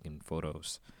like taking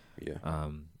photos. Yeah.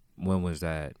 When was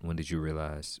that? When did you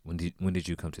realize? When did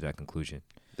you come to that conclusion?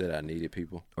 That I needed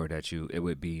people, or that it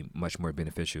would be much more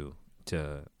beneficial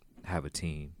to have a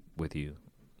team with you?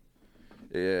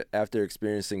 Yeah, after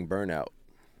experiencing burnout,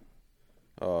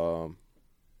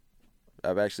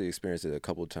 I've actually experienced it a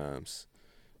couple times.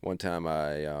 One time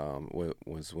I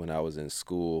was when I was in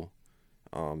school,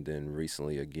 then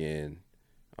recently again,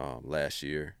 last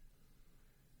year.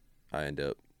 I ended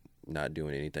up not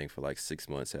doing anything for like 6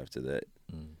 months after that.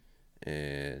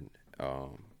 And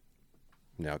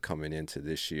now coming into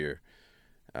this year,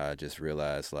 I just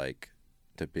realized, like,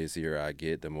 the busier I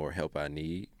get, the more help I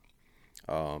need.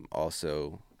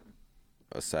 Also,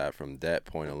 aside from that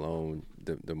point alone,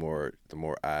 the more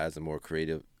eyes, the more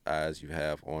creative eyes you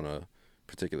have on a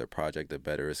particular project, the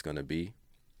better it's going to be.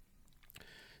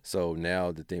 So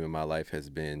now the theme of my life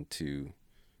has been to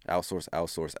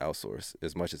outsource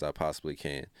as much as I possibly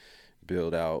can.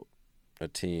 Build out a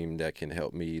team that can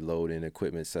help me load in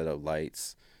equipment, set up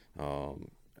lights.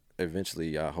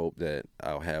 Eventually, I hope that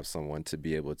I'll have someone to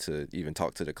be able to even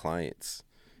talk to the clients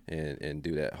and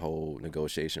do that whole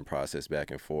negotiation process back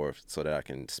and forth, so that I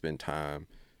can spend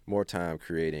more time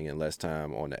creating and less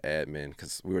time on the admin.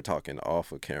 Because we were talking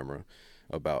off of camera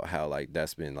about how, like,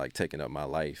 that's been like taking up my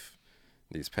life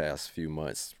these past few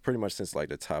months, pretty much since like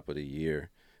the top of the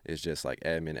year. It's just like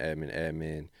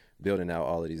admin, building out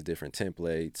all of these different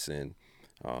templates and,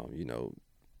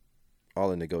 all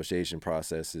the negotiation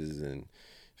processes and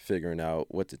figuring out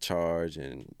what to charge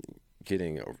and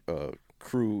getting a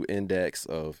crew index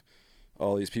of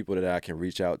all these people that I can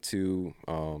reach out to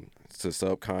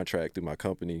subcontract through my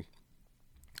company.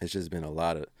 It's just been a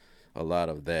lot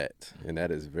of that, and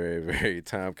that is very, very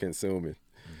time consuming.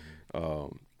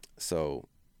 So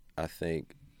I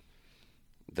think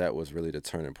that was really the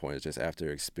turning point. It's just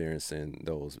after experiencing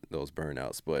those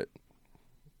burnouts. But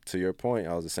to your point,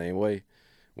 I was the same way,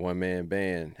 one-man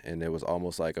band, and it was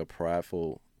almost like a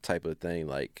prideful type of thing,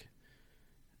 like,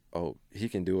 oh, he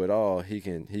can do it all. He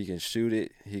can shoot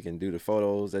it. He can do the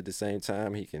photos at the same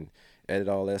time. He can edit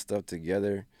all that stuff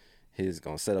together. He's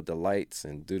going to set up the lights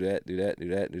and do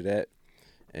that.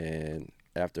 And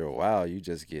after a while, you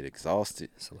just get exhausted.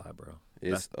 It's a lot, bro.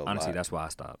 Honestly, lot. That's why I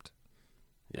stopped.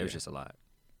 Yeah. It was just a lot.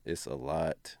 It's a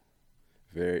lot.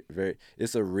 Very, very.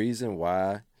 It's a reason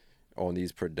why on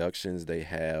these productions they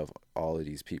have all of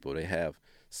these people. They have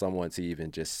someone to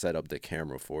even just set up the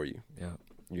camera for you. Yeah.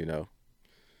 You know?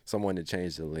 Someone to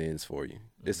change the lens for you.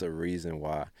 It's a reason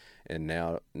why. And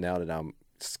now that I'm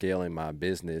scaling my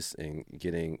business and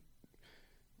getting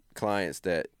clients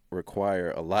that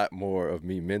require a lot more of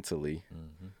me mentally,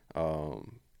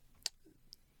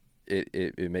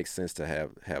 it makes sense to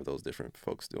have those different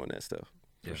folks doing that stuff,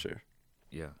 for sure.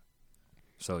 Yeah.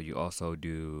 So you also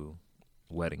do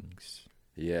weddings?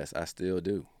 Yes, I still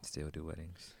do. Still do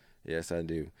weddings? Yes, I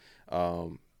do.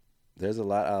 There's a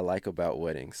lot I like about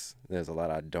weddings. There's a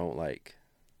lot I don't like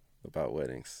about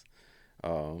weddings,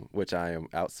 which I am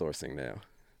outsourcing now.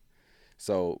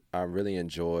 So I really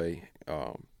enjoy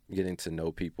getting to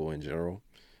know people in general,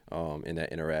 in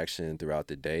that interaction throughout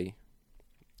the day,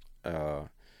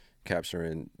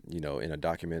 capturing, in a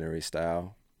documentary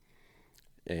style.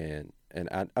 And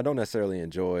I don't necessarily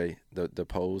enjoy the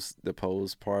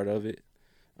pose part of it,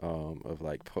 of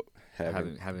like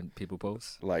having people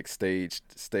pose, like stage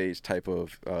type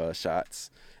of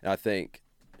shots. And I think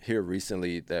here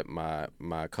recently that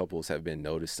my couples have been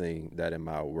noticing that in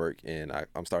my work, and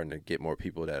I'm starting to get more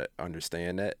people that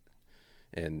understand that,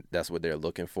 and that's what they're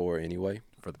looking for anyway.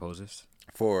 For the poses?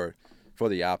 For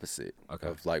the opposite, okay,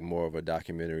 of like more of a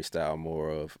documentary style, more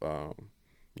of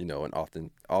an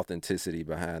authenticity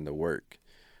behind the work.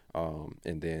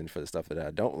 And then for the stuff that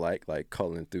I don't like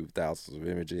culling through thousands of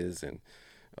images and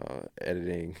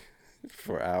editing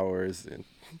for hours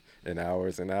and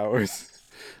hours and hours.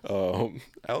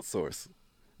 Outsource.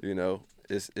 You know,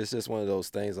 it's just one of those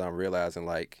things I'm realizing,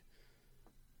 like,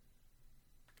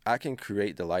 I can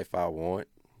create the life I want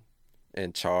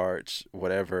and charge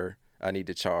whatever I need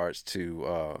to charge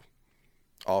to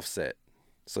offset,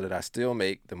 so that I still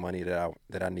make the money that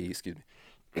I need. Excuse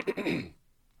me.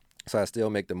 So I still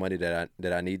make the money that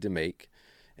I need to make,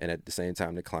 and at the same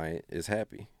time the client is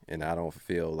happy, and I don't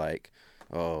feel like,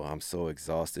 oh, I'm so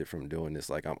exhausted from doing this,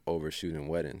 like I'm overshooting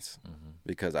weddings,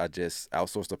 because I just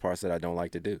outsource the parts that I don't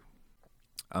like to do.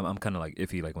 I'm kind of like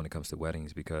iffy like when it comes to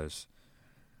weddings, because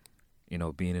you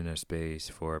know, being in a space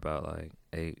for about like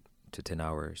 8 to 10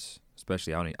 hours,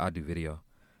 especially I do video.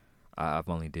 I've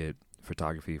only did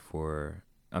photography for,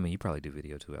 I mean, you probably do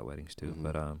video too at weddings too,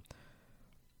 but I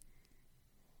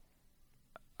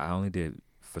only did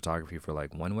photography for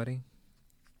like one wedding,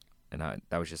 and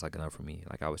that was just like enough for me.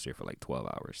 Like I was there for like 12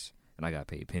 hours, and I got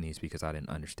paid pennies because I didn't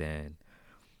understand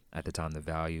at the time the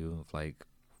value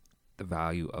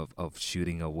of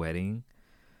shooting a wedding.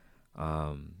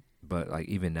 But like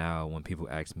even now, when people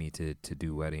ask me to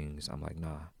do weddings, I'm like,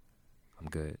 nah, I'm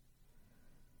good.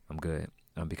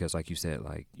 Because like you said,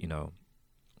 like, you know,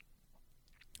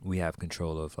 we have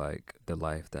control of like the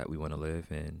life that we want to live.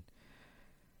 And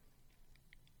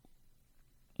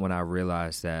when I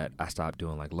realized that, I stopped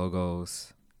doing like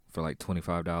logos for like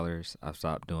 $25. I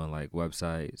stopped doing like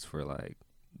websites for like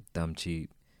dumb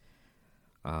cheap.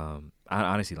 I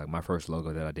honestly, like my first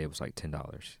logo that I did was like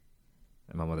 $10.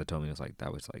 And my mother told me, it was like,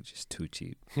 that was like just too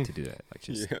cheap to do that. Like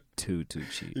just too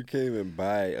cheap. You can't even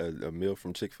buy a meal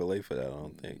from Chick-fil-A for that, I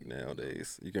don't think,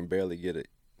 nowadays. You can barely get it.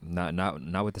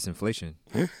 Not with this inflation.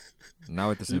 Not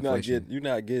with this inflation. You're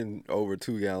not getting over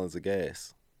 2 gallons of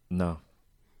gas. No.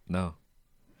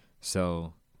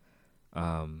 So,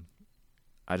 I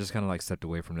just kind of like stepped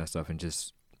away from that stuff, and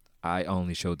just, I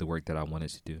only showed the work that I wanted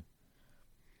to do.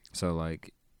 So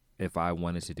like, if I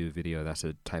wanted to do video, that's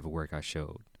the type of work I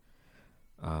showed.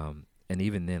 And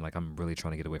even then, like, I'm really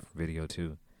trying to get away from video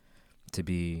too, to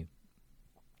be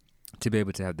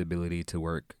able to have the ability to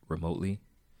work remotely.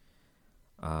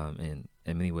 And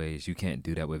in many ways, you can't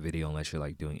do that with video unless you're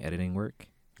like doing editing work.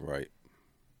 Right.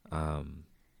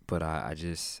 But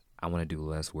I want to do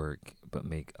less work, but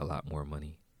make a lot more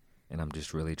money. And I'm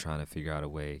just really trying to figure out a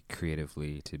way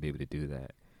creatively to be able to do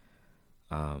that.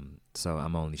 So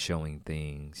I'm only showing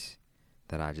things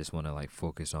that I just want to like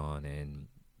focus on, and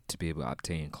to be able to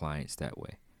obtain clients that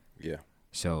way. Yeah.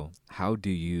 So how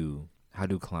do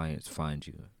clients find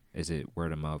you? Is it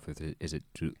word of mouth? Is it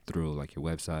through like your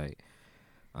website?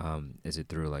 Is it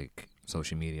through like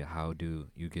social media? How do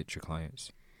you get your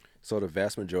clients? So the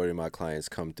vast majority of my clients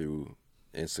come through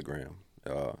Instagram,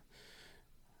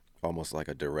 almost like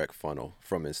a direct funnel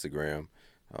from Instagram.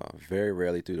 Very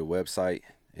rarely through the website,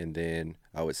 and then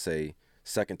I would say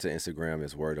second to Instagram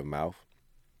is word of mouth.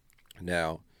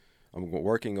 Now, I'm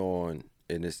working on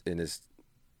in this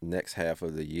next half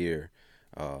of the year,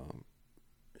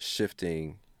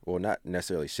 shifting, well, not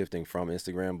necessarily shifting from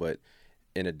Instagram, but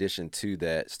in addition to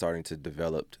that, starting to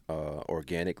develop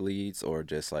organic leads, or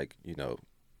just like, you know,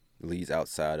 leads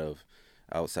outside of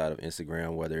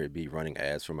Instagram, whether it be running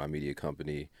ads for my media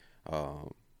company,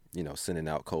 you know, sending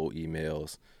out cold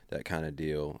emails, that kind of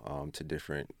deal, to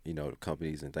different, you know,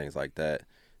 companies and things like that,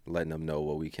 letting them know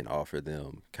what we can offer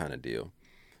them, kind of deal.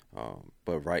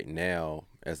 But right now,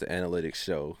 as the analytics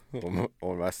show on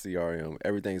my CRM,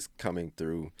 everything's coming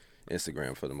through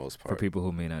Instagram for the most part. For people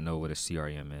who may not know what a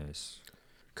CRM is.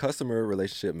 Customer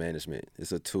relationship management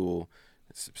is a tool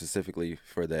specifically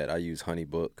for that. I use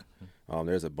HoneyBook.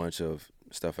 There's a bunch of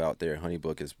stuff out there.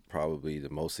 HoneyBook is probably the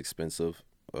most expensive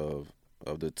of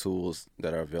the tools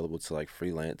that are available to like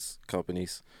freelance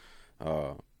companies.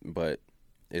 But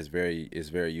it's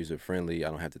very user friendly. I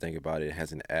don't have to think about it. It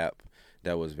has an app.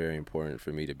 That was very important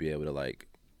for me to be able to, like,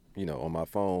 you know, on my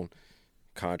phone,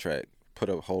 contract,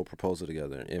 put a whole proposal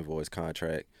together, an invoice,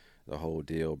 contract, the whole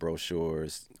deal,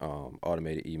 brochures,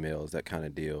 automated emails, that kind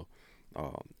of deal.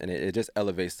 And it just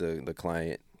elevates the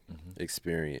client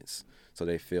experience, so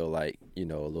they feel like, you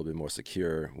know, a little bit more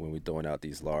secure when we're throwing out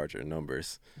these larger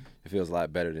numbers. It feels a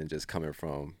lot better than just coming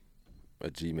from a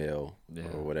Gmail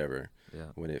or whatever. Yeah.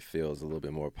 When it feels a little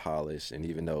bit more polished, and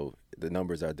even though the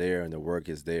numbers are there and the work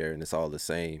is there and it's all the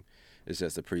same, it's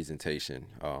just a presentation,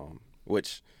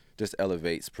 which just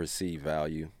elevates perceived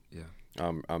value.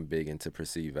 Yeah, I'm big into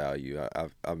perceived value.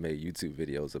 I've made YouTube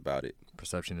videos about it.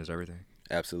 Perception is everything.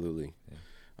 Absolutely.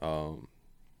 Yeah.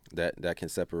 That can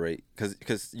separate,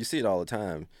 because you see it all the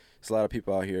time. There's a lot of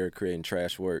people out here creating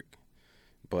trash work,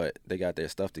 but they got their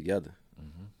stuff together.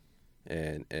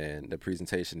 And the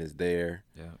presentation is there.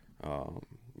 Yeah.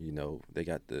 You know, they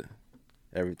got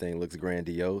everything looks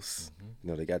grandiose. You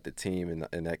know, they got the team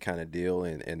and that kind of deal,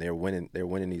 and they're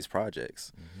winning these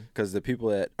projects because the people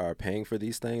that are paying for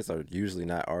these things are usually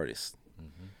not artists.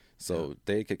 So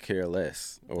they could care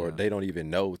less, or they don't even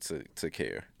know to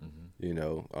care. You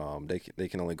know, they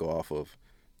can only go off of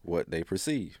what they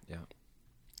perceive. Yeah.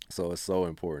 So it's so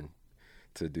important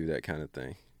to do that kind of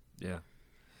thing. Yeah.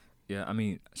 Yeah, I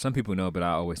mean, some people know, but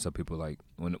I always tell people, like,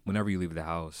 whenever you leave the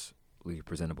house, leave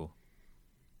presentable.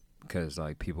 Because,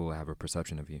 like, people have a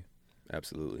perception of you.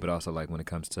 Absolutely. But also, like, when it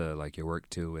comes to, like, your work,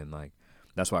 too, and, like,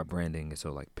 that's why branding is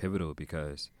so, like, pivotal,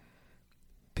 because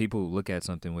people look at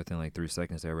something within, like, 3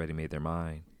 seconds, they already made their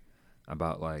mind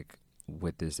about, like,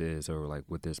 what this is or, like,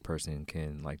 what this person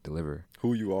can, like, deliver.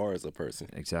 Who you are as a person.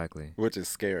 Exactly. Which is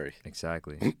scary.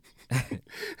 Exactly.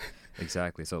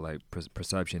 Exactly. So, like,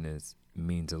 perception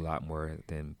means a lot more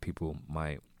than people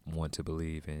might want to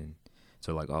believe in.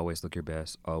 So, like, always look your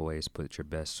best, always put your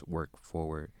best work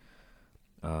forward,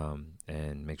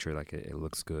 and make sure, like, it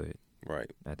looks good.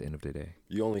 Right. At the end of the day.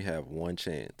 You only have one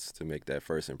chance to make that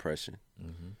first impression.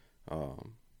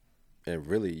 And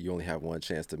really, you only have one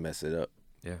chance to mess it up.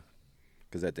 Yeah.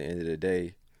 Because at the end of the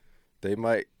day, you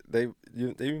might be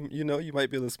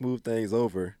able to smooth things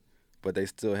over, but they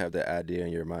still have that idea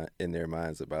in their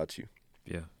minds about you.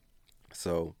 Yeah.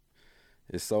 So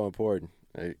it's so important.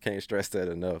 I can't stress that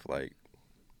enough. Like,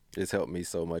 it's helped me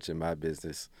so much in my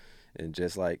business, and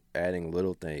just like adding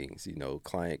little things, you know,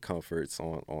 client comforts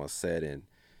on set, and,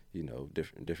 you know,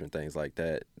 different things like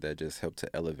that just help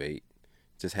to elevate.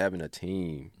 Just having a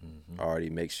team already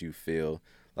makes you feel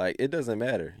like it doesn't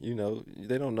matter. You know,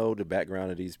 they don't know the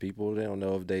background of these people. They don't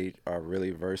know if they are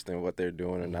really versed in what they're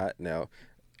doing or not. Now,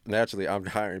 naturally, I'm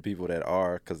hiring people that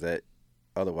are, because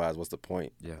otherwise, what's the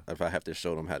point? Yeah. If I have to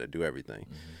show them how to do everything.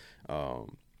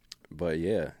 But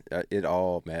yeah, it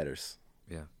all matters.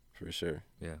 Yeah, for sure.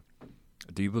 Yeah.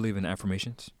 Do you believe in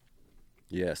affirmations?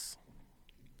 Yes,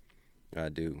 I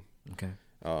do. Okay.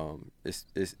 It's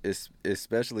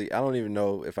especially, I don't even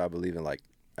know if I believe in, like,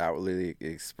 outwardly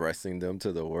expressing them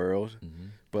to the world,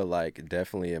 but, like,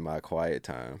 definitely in my quiet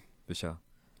time. For sure.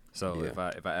 So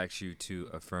yeah. if I ask you to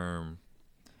affirm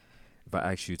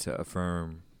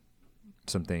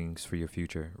some things for your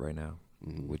future right now,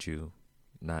 would you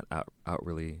not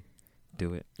outwardly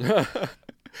do it?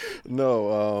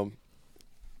 No.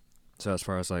 So as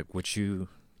far as, like, what you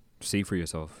see for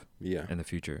yourself in the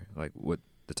future, like, what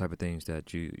the type of things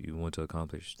that you want to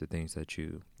accomplish, the things that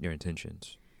your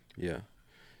intentions. Yeah.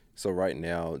 So right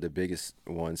now, the biggest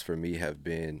ones for me have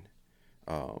been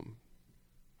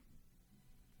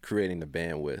creating the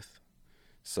bandwidth.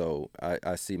 So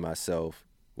I see myself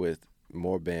with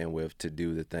more bandwidth to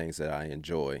do the things that I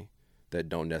enjoy that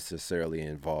don't necessarily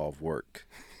involve work.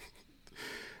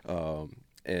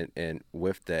 And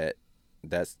with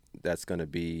that's going to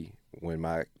be when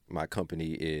my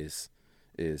company is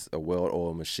a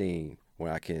well-oiled machine,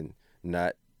 where I can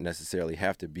not necessarily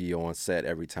have to be on set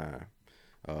every time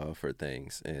for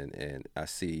things. And I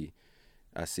see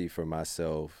for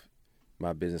myself,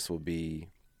 my business will be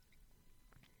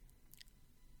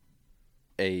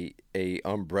a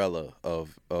umbrella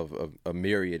of a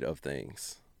myriad of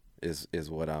things is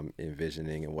what I'm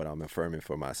envisioning and what I'm affirming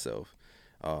for myself.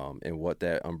 And what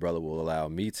that umbrella will allow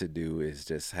me to do is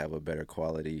just have a better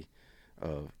quality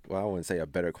of, well, I wouldn't say a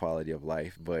better quality of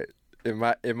life, but in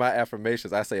my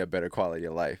affirmations, I say a better quality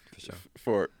of life.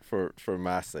 For sure. For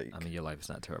my sake. I mean, your life is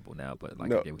not terrible now, but,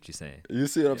 like, I get what you're saying. You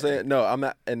see what I'm saying? No, I'm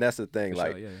not, and that's the thing. For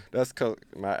like, sure, that's 'cause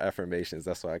my affirmations.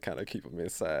 That's why I kind of keep them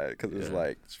inside, because it's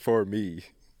like for me.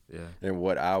 Yeah. And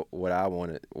what I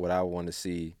want to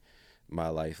see my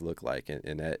life look like,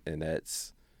 and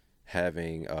that's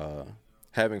having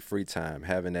free time,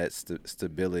 having that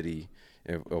stability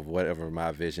of whatever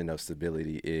my vision of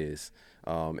stability is,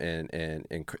 and an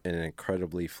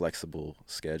incredibly flexible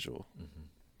schedule.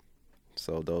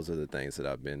 So those are the things that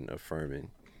I've been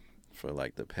affirming for,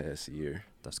 like, the past year.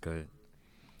 That's good.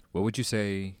 What would you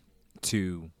say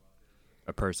to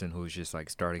a person who's just, like,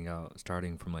 starting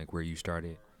from, like, where you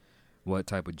started? What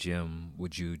type of gem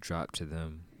would you drop to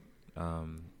them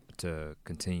to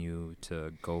continue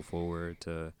to go forward?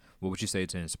 What would you say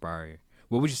to inspire?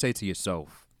 What would you say to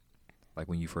yourself, like,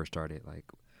 when you first started? Like,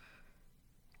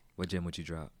 what gem would you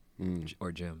drop,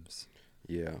 or gems?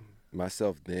 Yeah,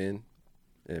 myself then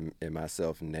and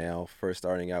myself now, first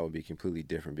starting out, would be completely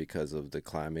different because of the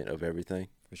climate of everything.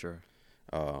 For sure.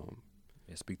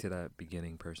 Speak to that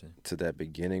beginning person.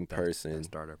 That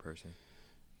starter person.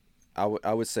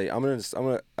 I would say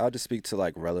I'll just speak to,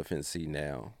 like, relevancy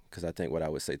now, because I think what I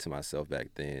would say to myself back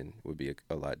then would be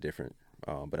a lot different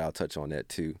but I'll touch on that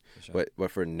too. Sure.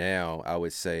 But for now, I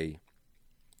would say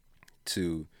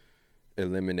to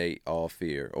eliminate all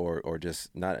fear, or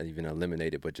just not even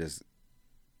eliminate it, but just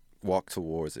walk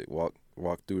towards it, walk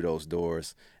through those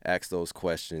doors, ask those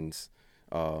questions,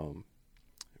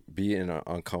 be in an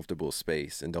uncomfortable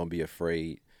space, and don't be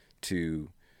afraid to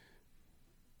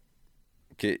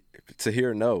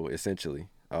hear no, essentially.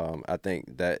 I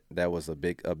think that was a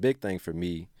big thing for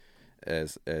me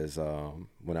as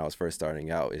when I was first starting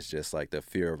out. Is just like the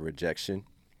fear of rejection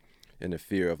and the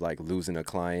fear of like losing a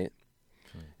client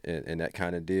and that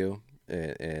kind of deal.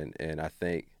 And I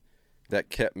think that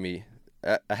kept me.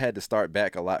 I had to start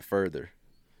back a lot further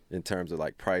in terms of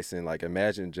like pricing. Like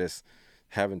imagine just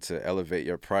having to elevate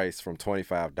your price from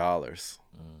 $25,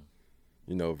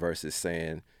 versus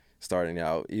starting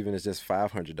out, even as just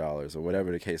 $500 or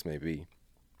whatever the case may be.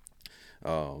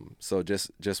 So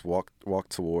just walk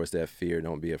towards that fear.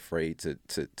 Don't be afraid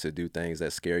to do things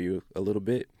that scare you a little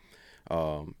bit.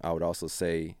 I would also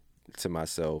say to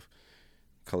myself,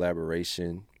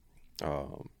 collaboration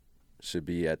should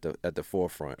be at the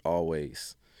forefront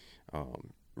always.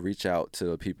 Reach out to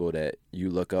the people that you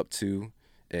look up to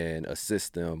and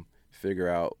assist them. Figure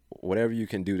out whatever you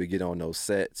can do to get on those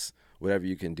sets, whatever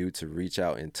you can do to reach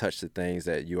out and touch the things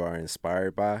that you are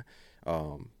inspired by.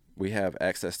 We have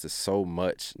access to so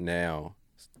much now,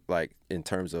 like in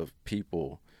terms of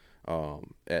people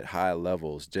at high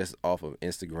levels, just off of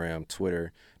Instagram,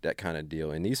 Twitter, that kind of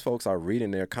deal. And these folks are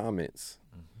reading their comments.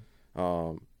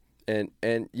 And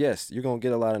yes, you're gonna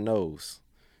get a lot of no's,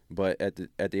 but at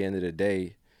the end of the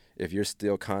day, if you're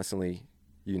still constantly,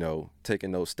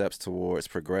 taking those steps towards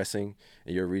progressing,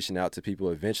 and you're reaching out to people,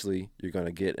 eventually you're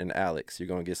gonna get an Alex. You're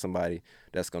gonna get somebody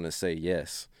that's gonna say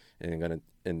yes, and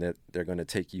that they're gonna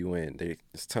take you in.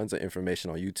 There's tons of information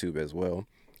on YouTube as well.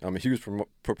 I'm a huge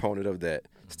proponent of that.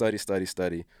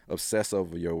 Study, obsess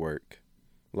over your work,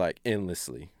 like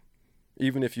endlessly.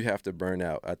 Even if you have to burn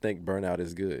out, I think burnout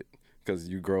is good because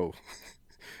you grow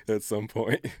at some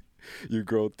point. You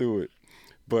grow through it.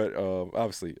 But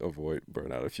obviously avoid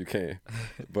burnout if you can.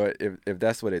 But if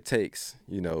that's what it takes,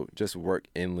 just work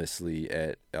endlessly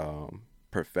at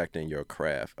perfecting your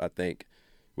craft. I think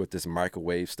with this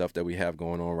microwave stuff that we have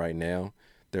going on right now,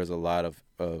 there's a lot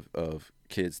of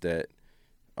kids that,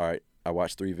 all right, I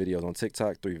watched 3 videos on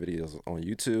TikTok, 3 videos on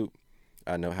YouTube.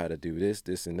 I know how to do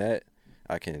this, and that.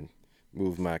 I can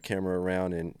move my camera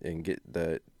around and get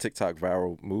the TikTok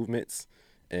viral movements,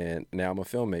 and now I'm a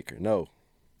filmmaker. No.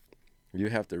 You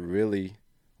have to really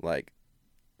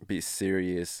be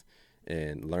serious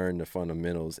and learn the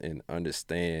fundamentals and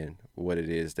understand what it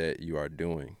is that you are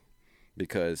doing,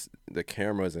 because the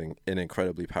camera is an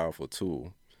incredibly powerful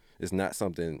tool. It's not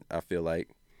something, I feel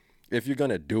like, if you're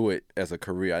going to do it as a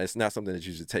career, it's not something that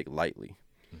you should take lightly.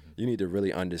 You need to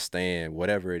really understand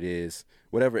whatever it is,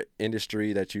 whatever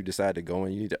industry that you decide to go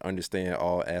in, you need to understand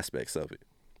all aspects of it.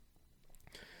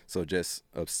 So just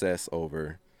obsess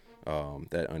over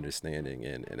that understanding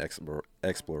and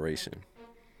exploration.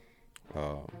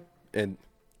 And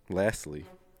lastly,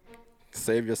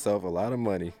 save yourself a lot of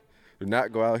money. Do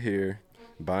not go out here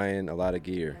buying a lot of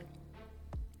gear.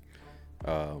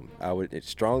 I would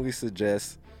strongly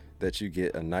suggest that you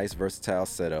get a nice versatile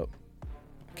setup,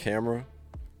 camera,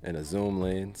 and a zoom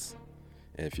lens.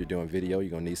 And if you're doing video, you're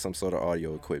gonna need some sort of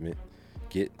audio equipment.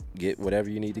 Get whatever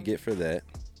you need to get for that,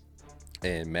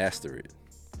 and master it.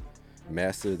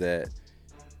 Master that.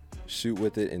 Shoot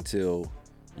with it until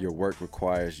your work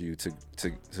requires you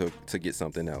to get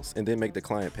something else, and then make the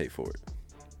client pay for it.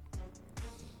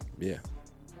 Yeah,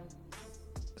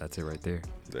 that's it right there.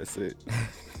 That's it.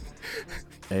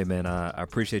 Hey man, I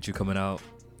appreciate you coming out,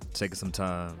 taking some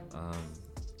time.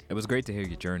 It was great to hear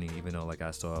your journey, even though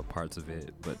I saw parts of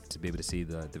it, but to be able to see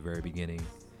the very beginning,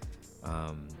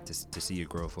 to see your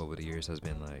growth over the years has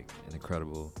been an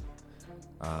incredible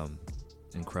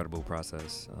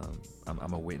process.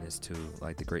 I'm a witness to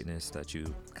the greatness that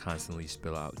you constantly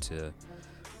spill out to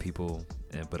people,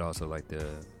 but also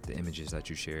the images that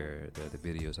you share, the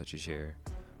videos that you share.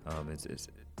 It's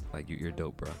you're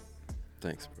dope, bro.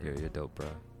 Thanks, bro. You're dope, bro.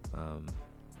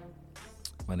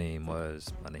 My name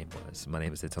is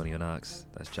Antonio Knoxx.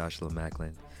 That's Joshua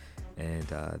Maclin, and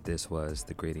this was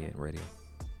The Gradient Radio.